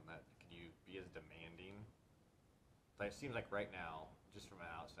back in on that, can you be as demanding? It seems like right now, just from an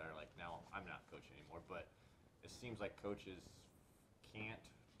outsider, now I'm not coaching anymore, but it seems like coaches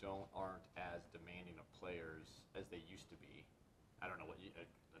aren't as demanding of players as they used to be. I don't know what you,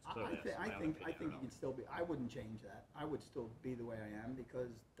 that's clearly I think you can still be. I wouldn't change that. I would still be the way I am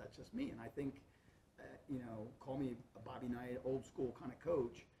because that's just me. And I think, call me a Bobby Knight, old school kind of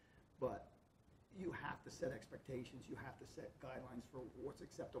coach, but you have to set expectations. You have to set guidelines for what's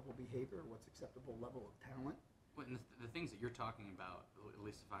acceptable behavior, what's acceptable level of talent. But the things that you're talking about, at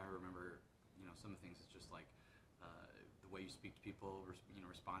least if I remember, some of the things, it's just like the way you speak to people,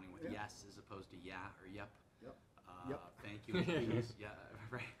 responding with yes as opposed to yeah or yep. Yep. Thank you, please. Yeah,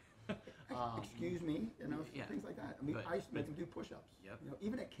 right. Excuse me, yeah. Things like that. I mean, I used to make them do push-ups. Yep.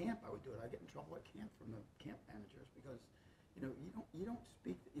 Even at camp, I would do it. I'd get in trouble at camp from the camp managers because, you don't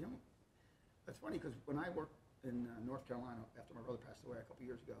speak. That's funny because when I worked in North Carolina after my brother passed away a couple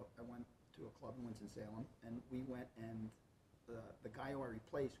years ago, I went to a club in Winston-Salem, and we went and the guy who I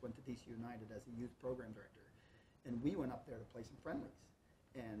replaced went to DC United as a youth program director, and we went up there to play some friendlies,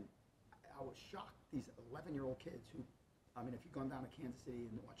 and I was shocked. These 11-year-old kids who, if you've gone down to Kansas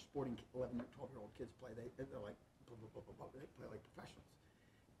City and watched sporting 11 or 12-year-old kids play, they're like, blah, blah, blah, blah, blah. They play like professionals.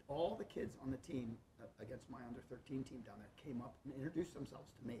 all the kids on the team against my under 13 team down there came up and introduced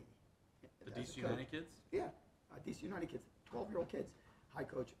themselves to me. The as a DC coach. United kids? Yeah, DC United kids, 12-year-old kids. Hi,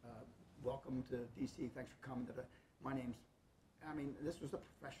 coach. Welcome to DC. Thanks for coming. My name's. I mean, this was the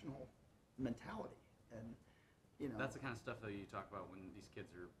professional mentality, and That's the kind of stuff that you talk about when these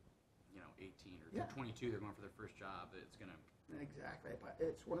kids are, 18 or Yeah. 22. They're going for their first job. It's gonna. Exactly. But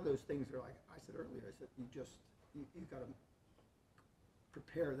it's one of those things where, like I said earlier, is that you got to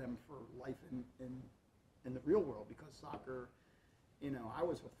prepare them for life in the real world, because soccer. I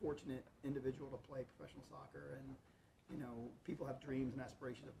was a fortunate individual to play professional soccer, and people have dreams and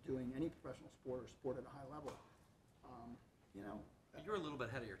aspirations of doing any professional sport or sport at a high level. But you're a little bit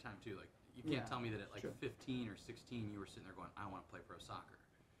ahead of your time too. Like you can't Yeah, tell me that at like sure. 15 or 16 you were sitting there going, I want to play pro soccer.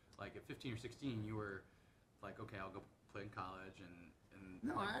 Like at 15 or 16 you were like, okay, I'll go play in college and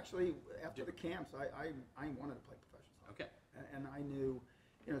No, like, I actually, after the camps, I wanted to play professional soccer. Okay. And I knew,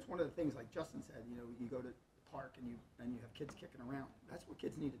 it's one of the things like Justin said, you go to the park and you have kids kicking around. That's what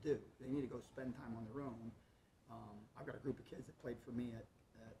kids need to do. They need to go spend time on their own. I've got a group of kids that played for me at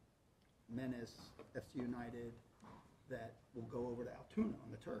Menace, FC United, that will go over to Altoona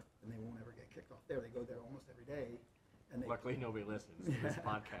on the turf, and they won't ever get kicked off there. They go there almost every day. And they, Luckily, nobody listens to this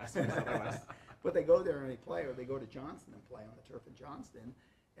podcast. Because otherwise, but they go there and they play, or they go to Johnston and play on the turf in Johnston,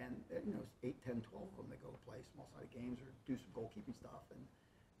 and 8, 10, 12 of them, they go play small-sided games or do some goalkeeping stuff, and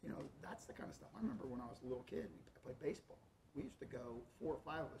that's the kind of stuff. I remember when I was a little kid, I played baseball. We used to go, 4 or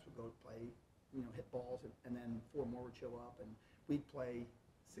 5 of us would go play, hit balls, and then 4 more would show up, and we'd play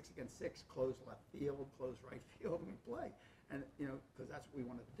 6 against 6, close left field, close right field, and we'd play, and because that's what we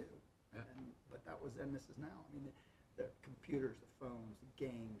wanted to do. Yeah. But that was then, this is now. I mean, the computers, the phones, the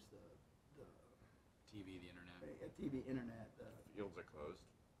games, the TV, the internet. TV, internet, fields are closed.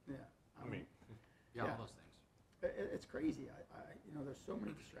 yeah. I mean, Yeah, Yeah. all those things. It's crazy. There's so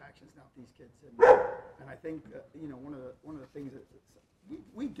many distractions now with these kids, and I think one of the things that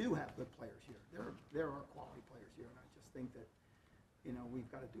we do have good players here. There are quality players here, and I just think that we've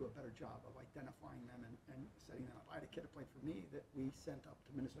got to do a better job of identifying them and setting them up. I had a kid that played for me that we sent up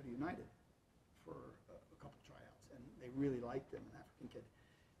to Minnesota United for a couple tryouts, and they really liked him, an African kid,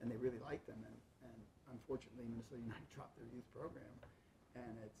 and they really liked him, and unfortunately Minnesota United dropped their youth program,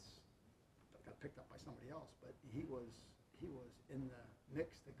 and it's got picked up by somebody else, but he was in the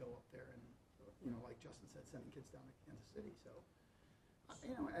mix to go up there, and like Justin said, sending kids down to Kansas City. So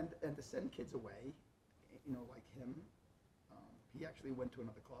and to send kids away, like him, he actually went to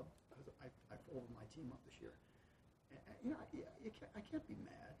another club because I folded my team up this year. And, I can't be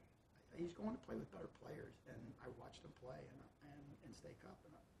mad. He's going to play with better players, and I watched him play and State Cup,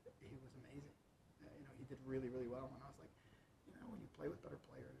 and he was amazing. He did really, really well, and I was like, when you play with better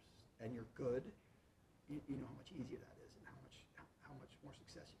players and you're good, you know how much easier that is, and how much more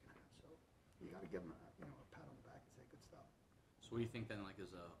success you can have. So you got to give him a pat on the back and say good stuff. So what do you think then, like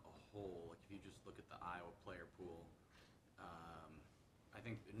as a whole, like if you just look at the Iowa player pool, I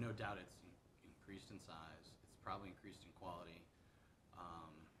think no doubt it's increased in size. It's probably increased in quality.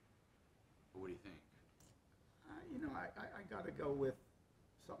 But what do you think? I got to go with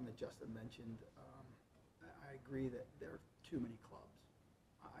something that Justin mentioned. I agree that there are too many clubs.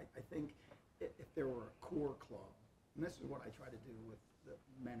 I think if there were a core club, and this is what I tried to do with the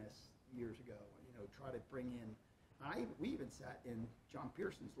Menace years ago, try to bring in, we even sat in John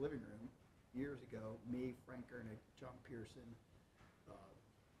Pearson's living room years ago, me, Frank Ernick, John Pearson,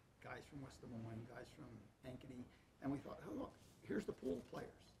 guys from West Des Moines, guys from Ankeny, and we thought, oh look, here's the pool of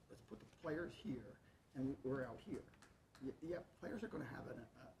players. Let's put the players here, and we're out here. Yeah, players are going to have an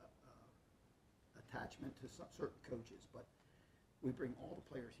attachment to certain coaches, but we bring all the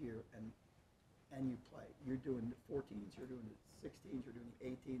players here, and you play. You're doing the 14s, you're doing the 16s, you're doing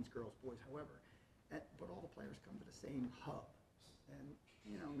the 18s, girls, boys, however. But all the players come to the same hub, and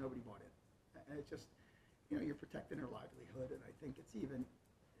nobody bought in. And it's just, you're protecting their livelihood, and I think it's even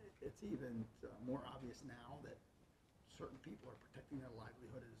more obvious now that certain people are protecting their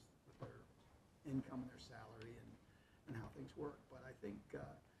livelihood with their income and their salary and how things work. But I think,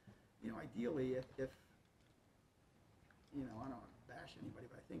 ideally, if I don't want to bash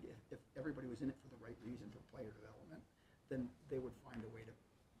anybody, but I think if everybody was in it for the right reason for player development, then they would find a way to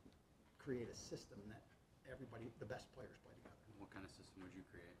create a system that the best players play together. What kind of system would you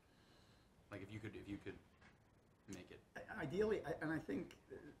create? Like if you could make it. Ideally, and I think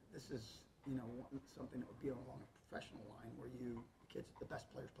this is something that would be along a professional line where the best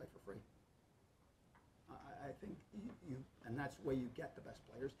players play for free. I think and that's the way you get the best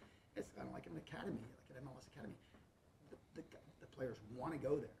players. It's kind of like an academy, like an MLS academy. The players want to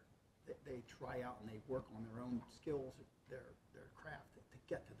go there. They try out and they work on their own skills, their craft to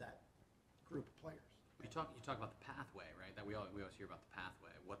get to that group of players. You talk about the pathway, right? That we always hear about the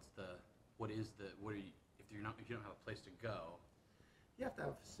pathway. What are you, if you don't have a place to go? You have to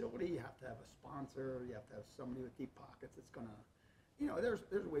have a facility, you have to have a sponsor, you have to have somebody with deep pockets that's gonna, there's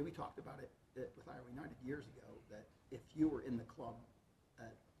a way we talked about it with Iowa United years ago, that if you were in the club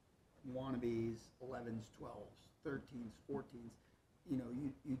at wannabes, 11s, 12s, 13s, 14s,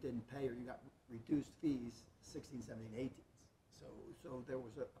 you didn't pay or you got reduced fees 16, 17, 18s. So there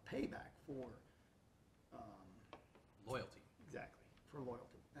was a payback for Loyalty. exactly, for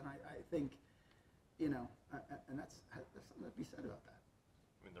loyalty. And I think, and that's something to be said about that.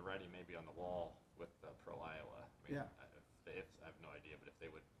 I mean, the writing may be on the wall with Pro Iowa. I mean, Yeah. I have no idea, but if they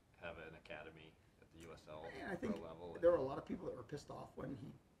would have an academy at the USL And I think pro level. there were a lot of people that were pissed off when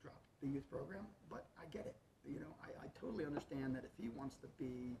he dropped the youth program, but I get it. I totally understand that if he wants to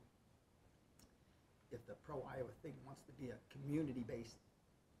be, if the Pro Iowa thing wants to be a community-based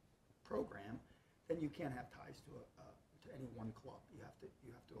program, then you can't have ties to any one club. You have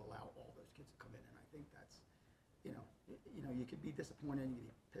to allow all those kids to come in, and I think that's, you could be disappointed, you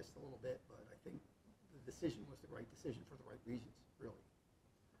could be pissed a little bit, but I think the decision was the right decision for the right reasons, really.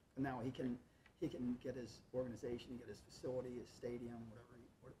 And now he can get his organization, get his facility, his stadium,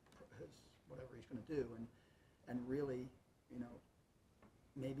 whatever he's going to do, and really,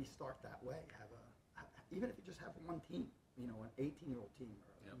 maybe start that way. Even if you just have one team, an 18-year-old team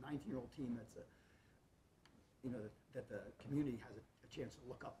or a 19-year-old team that's that the community has a chance to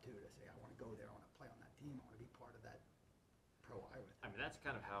look up to say, I want to go there, I want to play on that team, I want to be part of that Pro Iowa. I mean, that's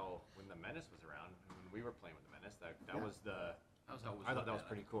kind of how, when the Menace was around, when we were playing with the Menace, that Yeah. was the. That was how it was I thought that looked was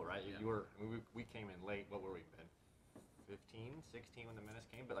at. pretty cool, right? Yeah. We came in late. What were we, Ben? 15, 16 when the Menace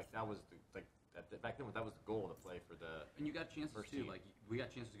came, but like that was back then that was the goal to play for the. And you got chances first too. team. Like we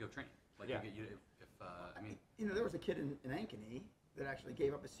got chances to go train. Like Yeah. There was a kid in Ankeny that actually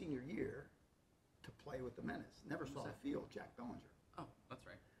gave up his senior year to play with the Menace. Never Who saw was the field. Jack Bellinger. Oh, that's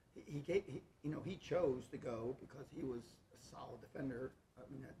right. He chose to go because he was a solid defender. I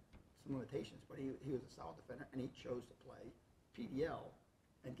mean, had some limitations, but he was a solid defender, and he chose to play PDL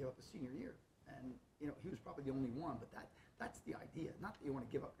and give up his senior year. And he was probably the only one, but that's the idea. Not that you want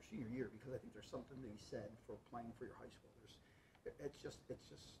to give up your senior year, because I think there's something to be said for playing for your high school. It's just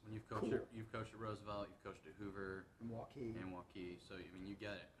When you've coached you've coached at Roosevelt, you've coached at Hoover and Waukee. So I mean, you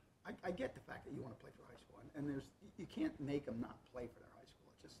get it. I get the fact that you want to play for high school, and you can't make them not play for their high school.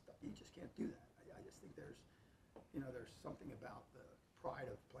 You just can't do that. I just think there's something about the pride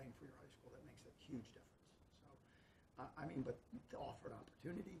of playing for your high school that makes a huge difference. So, but to offer an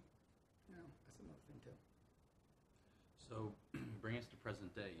opportunity, that's another thing too. So bring us to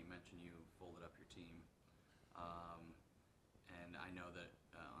present day. You mentioned you folded up your team, and I know that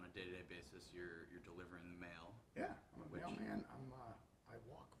on a day-to-day basis you're delivering the mail. Yeah, I'm a mailman. I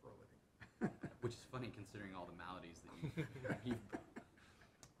walk for a living. Which is funny considering all the maladies that you've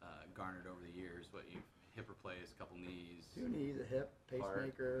garnered over the years. What you hip replace, couple knees. 2 knees, a hip,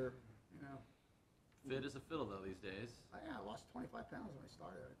 pacemaker. Fit as a fiddle though these days. I lost 25 pounds when I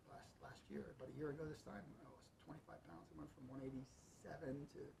started last year. But a year ago this time, I lost 25 pounds. I went from 187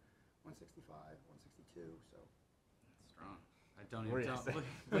 to 165, 162. So That's strong. I don't What even do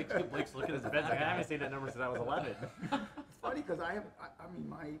you tell. say? Blake's looking at the Ben's like, I back. haven't seen that number since I was 11. it's funny because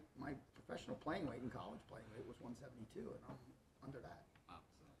my professional playing weight in college playing weight was 172, and I'm under that. Wow.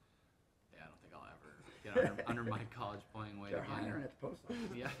 Yeah, I don't think I'll ever get under my college playing weight They're hiring again. at the post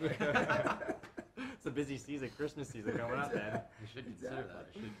office. Yeah. It's a busy season, Christmas season coming up, man. I should consider that.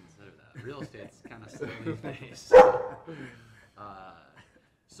 I should consider that. Real estate's kind of slow these days.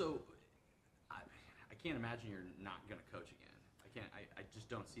 So, I can't imagine you're not going to coach again. I just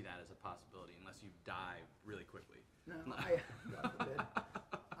don't see that as a possibility unless you die really quickly. No, God forbid.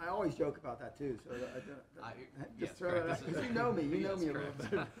 I always joke about that too. So Yes, just throw that out. correct. 'Cause you know me. You know Yes, me a little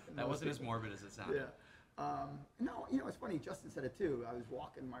correct. bit. That wasn't as morbid as it sounded. Yeah. No, it's funny. Justin said it too. I was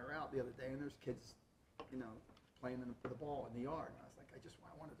walking my route the other day, and there's kids, playing the ball in the yard. And I was like,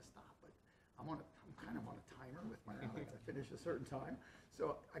 I wanted to stop, but I'm kind of on a timer with my route. I got to finish a certain time,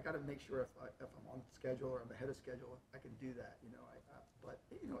 so I got to make sure if I'm on schedule or I'm ahead of schedule, I can do that.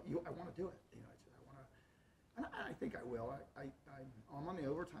 I want to do it. I want to, and I think I will. I'm on the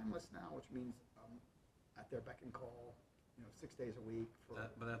overtime list now, which means I'm at their beck and call. 6 days a week.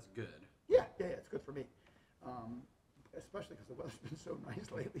 But that's good. Yeah, it's good for me. Especially because the weather's been so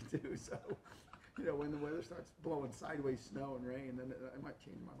nice lately too. So, when the weather starts blowing sideways snow and rain, then I might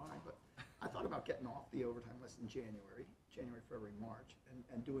change my mind. But I thought about getting off the overtime list in January, February, March,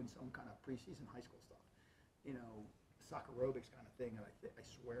 and doing some kind of preseason high school stuff. Soccer aerobics kind of thing. And I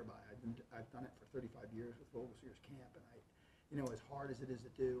swear by. I've done it for 35 years with Vogelseer's camp, and as hard as it is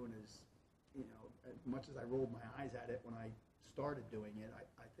to do, and as much as I rolled my eyes at it when I started doing it,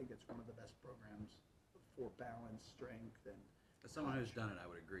 I think it's one of the best programs for balance, strength, and As someone who's done it, I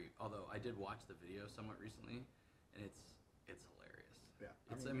would agree. Although I did watch the video somewhat recently, and it's hilarious. Yeah,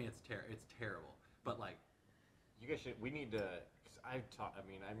 It's it's terrible. But like, You guys should. We need to. Cause I've taught. I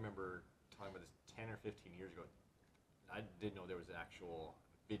mean, I remember talking about this 10 or 15 years ago. I didn't know there was an actual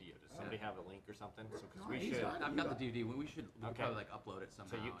video. Does somebody have a link or something? So because we should. I've got the DVD. We'll Okay. probably like upload it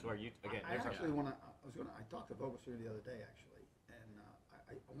somehow. So you again. I there's actually want to. I talked to Vogelsir the other day actually, and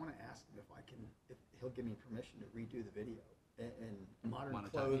I want to ask him if he'll give me permission to redo the video in modern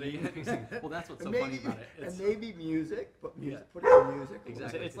clothing. Well, that's what's so And funny about it. And maybe music, but music, Yeah. put in music.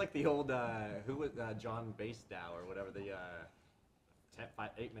 Exactly. It's like the old who was John Bastow or whatever the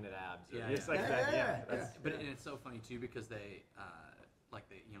 8-minute abs. Yeah, It's yeah. like that. Yeah. That's, But and it's so funny too because they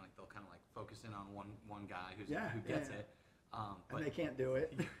they'll kind of like focus in on one guy who gets it. But And they can't do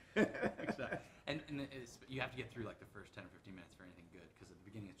it. exactly. And you have to get through like the first 10 or 15 minutes for anything good because at the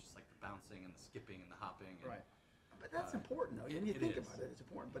beginning it's just like the bouncing and the skipping and the hopping. And, Right. But that's important though. When you think about it, it's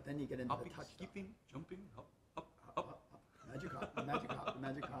important. But then you get into the touch stuff. skipping, jumping, up, up, Up, up. up, up. Magic hop, the magic hop, the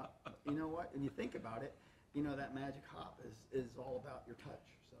magic hop. You know what? And you think about it, that magic hop is all about your touch.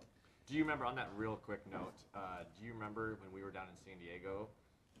 So. do you remember on that real quick note? Do you remember when we were down in San Diego?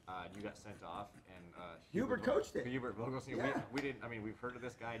 You got sent off, and Hubert coached it. Hubert Vogelstein. Yeah. We didn't. I mean, we've heard of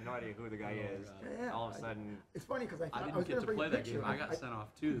this guy. No idea who the guy is. God. Yeah, All of a sudden, it's funny because I I didn't was get going to bring play a that picture. game. I got sent off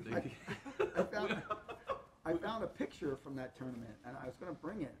too. I found a picture from that tournament, and I was going to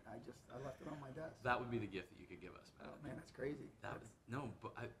bring it. I left it on my desk. That would be the gift that you could give us, man. Oh man, that's crazy. That was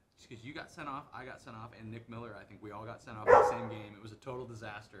because you got sent off, I got sent off, and Nick Miller. I think we all got sent off in the same game. It was a total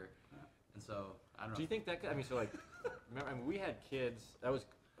disaster, and so I don't know. do you think that? I mean, so like, remember, I mean, we had kids. That was,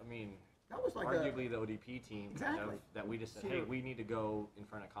 I mean, That was like arguably the ODP team Exactly. that we just said, Sure. hey, we need to go in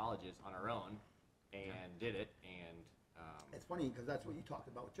front of colleges on our own, and did it. And It's funny because that's what you talked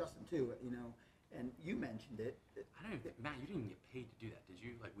about with Justin too. And you mentioned it. I don't even, Matt, you didn't even get paid to do that, did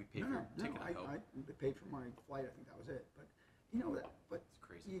you? Like we paid No, for your ticket. I hope. I paid for my flight. I think that was it. But but It's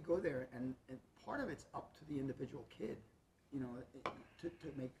crazy. you go there, and part of it's up to the individual kid. To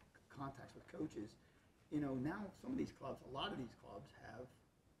make contacts with coaches. Now some of these clubs, a lot of these clubs have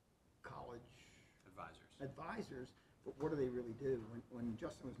college advisors. But what do they really do? When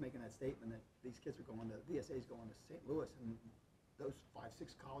Justin was making that statement that these kids are going to VSA's going to St. Louis, and those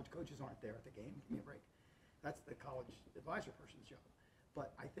 5-6 college coaches aren't there at the game. Give me a break. That's the college advisor person's job.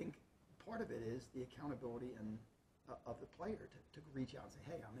 But I think part of it is the accountability and of the player to reach out and say,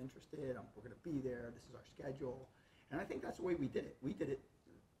 hey, I'm interested. We're going to be there. This is our schedule. And I think that's the way we did it. We did it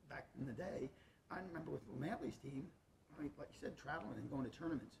back in the day. I remember with Mantley's team, like you said, traveling and going to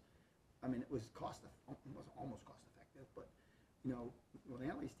tournaments. I mean, it was almost cost effective, but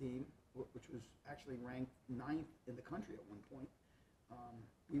Mantley's team, which was actually ranked 9th in the country at one point,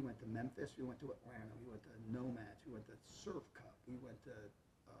 we went to Memphis, we went to Atlanta, we went to Nomads, we went to Surf Cup, we went to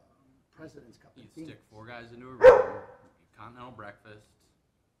President's Cup. You'd in stick Phoenix. 4 guys into a room, continental breakfast.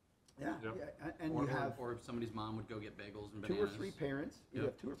 Yeah, Yep. yeah, and Or, you have or somebody's mom would go get bagels and 2 or bananas. 3 parents. You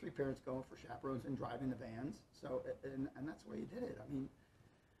Yep. have 2 or 3 parents going for chaperones and driving the vans. So, and that's the way you did it. I mean,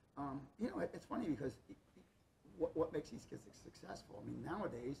 it's funny because what makes these kids successful? I mean,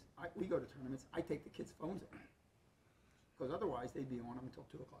 nowadays we go to tournaments. I take the kids' phones at night because otherwise they'd be on them until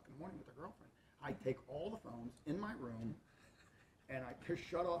 2 o'clock in the morning with their girlfriend. I take all the phones in my room and I just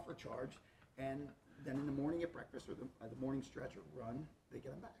shut off or charge, and then in the morning at breakfast or the morning stretch or run, they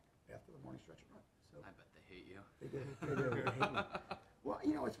get them back after the morning stretch or run. So I bet they hate you. they do. They hate me. Well,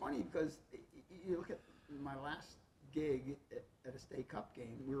 it's funny because you look at my last gig at a state cup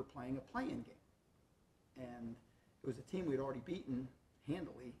game. We were playing a play-in game, and it was a team we'd already beaten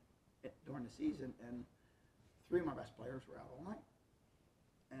handily during the season, and 3 of my best players were out all night.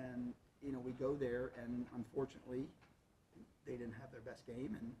 And we go there, and unfortunately, they didn't have their best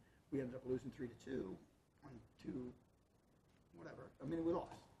game, and we ended up losing 3-2 on 2, whatever. I mean, we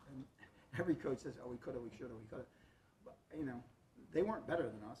lost. And every coach says, "Oh, we could have, we should have, we could have." But they weren't better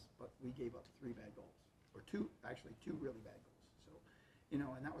than us, but we gave up 3 bad goals, or 2 really bad goals. So,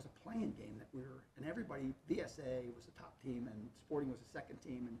 and that was a playing game that we were, and everybody, VSA was the top team, and Sporting was the second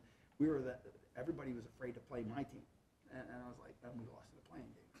team, and everybody was afraid to play my team, and I was like, and we lost in the playing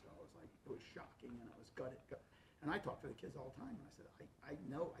game. So I was like, it was shocking, and I was gutted. And I talk to the kids all the time, and I said, I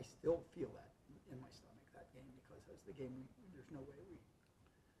know, I still feel that in my stomach, that game, because that's the game, there's no way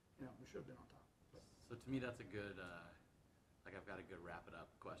we should have been on top. But. So to me, that's a good, I've got a good wrap it up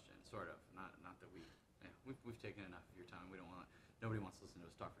question, sort of. Not that we've taken enough of your time. Nobody wants to listen to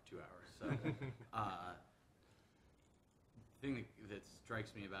us talk for 2 hours. So thing that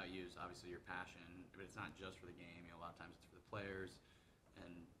strikes me about you is obviously your passion, but it's not just for the game. A lot of times it's for the players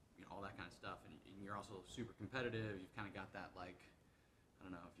and all that kind of stuff. And you're also super competitive. You've kind of got that, like, I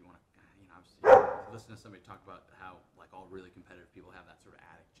don't know if you want to, obviously listen to somebody talk about how like all really competitive people have that sort of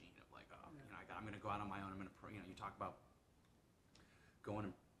addict gene of like, oh, I'm going to go out on my own. I'm going to, you talk about going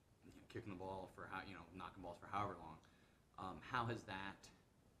and kicking the ball for how, knocking balls for however long. How has that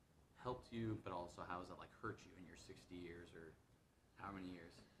helped you, but also how has that like hurt you in your 60 years or how many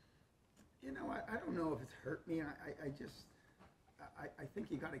years? I don't know if it's hurt me. I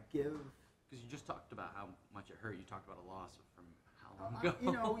think you got to give. Because you just talked about how much it hurt. You talked about a loss from how long ago.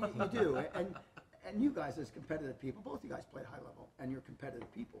 You do. And you guys as competitive people, both you guys play at high level, and you're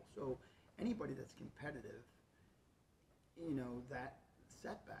competitive people. So anybody that's competitive, that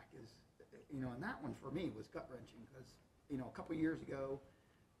setback is, and that one for me was gut-wrenching because, a couple years ago,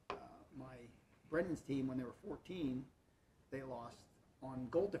 Brendan's team, when they were 14, they lost on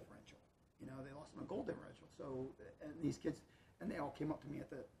goal differential. They lost on a goal differential. So, and these kids, and they all came up to me at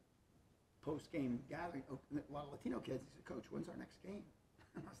the post-game gathering, a lot of Latino kids. He said, "Coach, when's our next game?"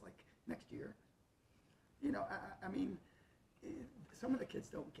 And I was like, "Next year." Some of the kids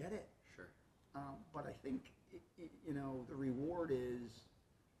don't get it. Sure. But I think, the reward is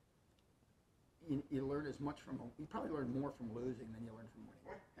you learn as much you probably learn more from losing than you learn from winning,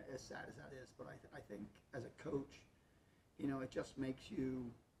 as sad as that is. But I think as a coach, it just makes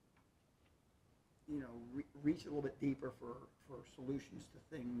you, reach a little bit deeper for solutions to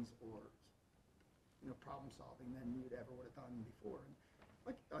things or, problem solving than you would have done before. And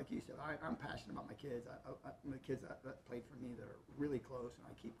like you said, I'm passionate about my kids. The kids that played for me that are really close, and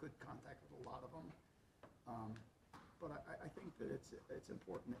I keep good contact with a lot of them. But I think that it's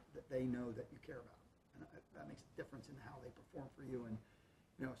important that they know that you care about them, and that makes a difference in how they perform for you. And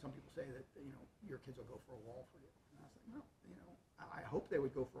some people say that your kids will go for a wall for you, and I was like, no, I hope they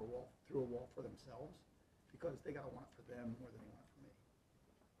would go through a wall for themselves, because they got to want it for them more than they want it for me.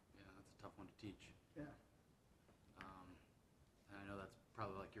 Yeah, that's a tough one to teach. Yeah. And I know that's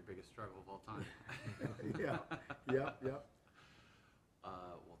probably like your biggest struggle of all time. Yeah. Yep.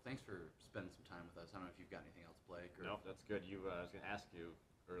 Well, thanks for spending some time with us. I don't know if you've got anything else, Blake. Or... No, that's good. I was going to ask you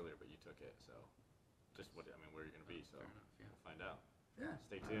earlier, but you took it. So, just where you're going to be. So, fair enough, yeah. We'll find out. Yeah.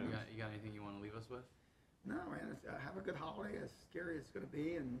 Stay tuned. You got anything you want to leave us with? No, man. Have a good holiday. As scary as it's going to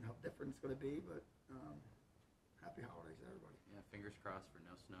be, and how different it's going to be, but happy holidays, everybody. Yeah, fingers crossed for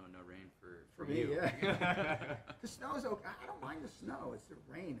no snow, no rain for me. you. Yeah. The snow is okay. I don't mind the snow. It's the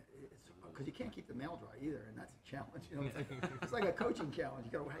rain. It's because you can't keep the mail dry either, and that's a challenge. It's like a coaching challenge.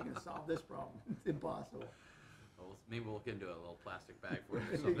 You go, how are you going to solve this problem? It's impossible. Well, maybe we'll look into a little plastic bag for you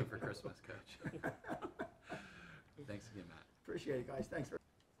or something for Christmas, Coach. Thanks again, Matt. Appreciate it, guys. Thanks for.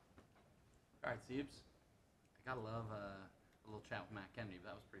 All right, Siebes. I gotta love a little chat with Matt Kennedy, but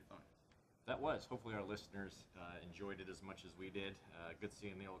that was pretty fun. That was. Hopefully our listeners enjoyed it as much as we did. Good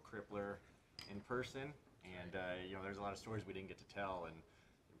seeing the old Crippler in person. And, there's a lot of stories we didn't get to tell. And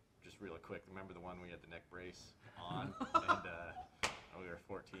just real quick, remember the one we had the neck brace on? And we were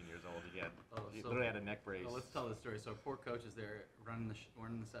 14 years old. He literally had a neck brace. Well, let's tell this story. So poor Coach is there running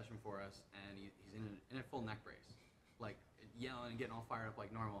the session for us, and he's in a full neck brace, like yelling and getting all fired up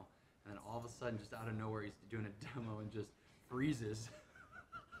like normal. And then all of a sudden, just out of nowhere, he's doing a demo and just freezes.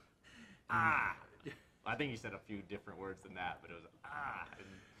 Ah! I think he said a few different words than that, but it was ah.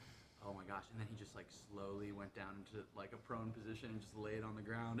 Oh my gosh! And then he just like slowly went down into like a prone position and just laid on the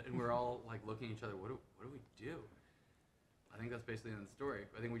ground, and we're all like looking at each other. What do we do? I think that's basically the end of the story.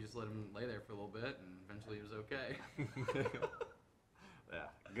 I think we just let him lay there for a little bit, and eventually he was okay. Yeah,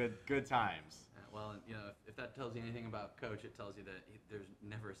 good times. Well, if that tells you anything about Coach, it tells you that there's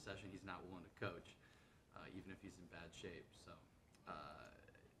never a session he's not willing to coach, even if he's in bad shape. So,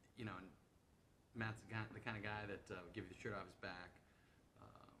 and Matt's the kind of guy that would give you the shirt off his back.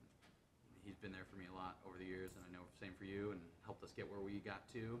 He's been there for me a lot over the years, and I know same for you, and helped us get where we got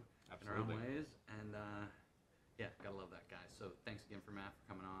to in our own ways. And yeah, gotta love that guy. So thanks again for Matt for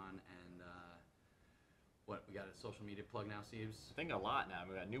coming on. And we got a social media plug now, Siebes? I think a lot now.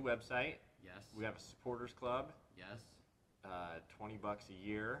 We got a new website. Yes. We have a supporters club. Yes. $20 a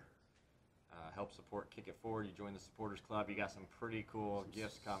year. Help support Kick It Forward. You join the supporters club. You got some pretty cool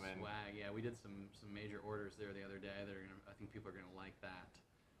gifts coming. Swag. Yeah, we did some major orders there the other day. I think people are gonna like that.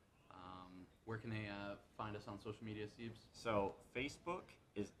 Where can they find us on social media, Siebes? So Facebook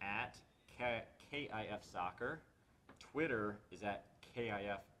is at KIF Soccer. Twitter is at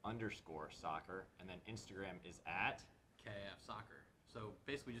KIF_soccer. And then Instagram is at KIF Soccer. So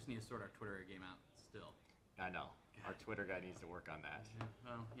basically we just need to sort our Twitter game out still. I know. Our Twitter guy needs to work on that.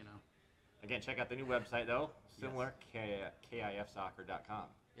 Well, Again, check out the new website though. Similar, KIFsoccer.com.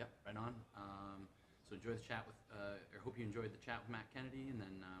 Yep, right on. So enjoy the chat with, I hope you enjoyed the chat with Matt Kennedy, and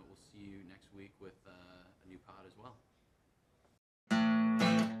then we'll see you next week with a new pod as well.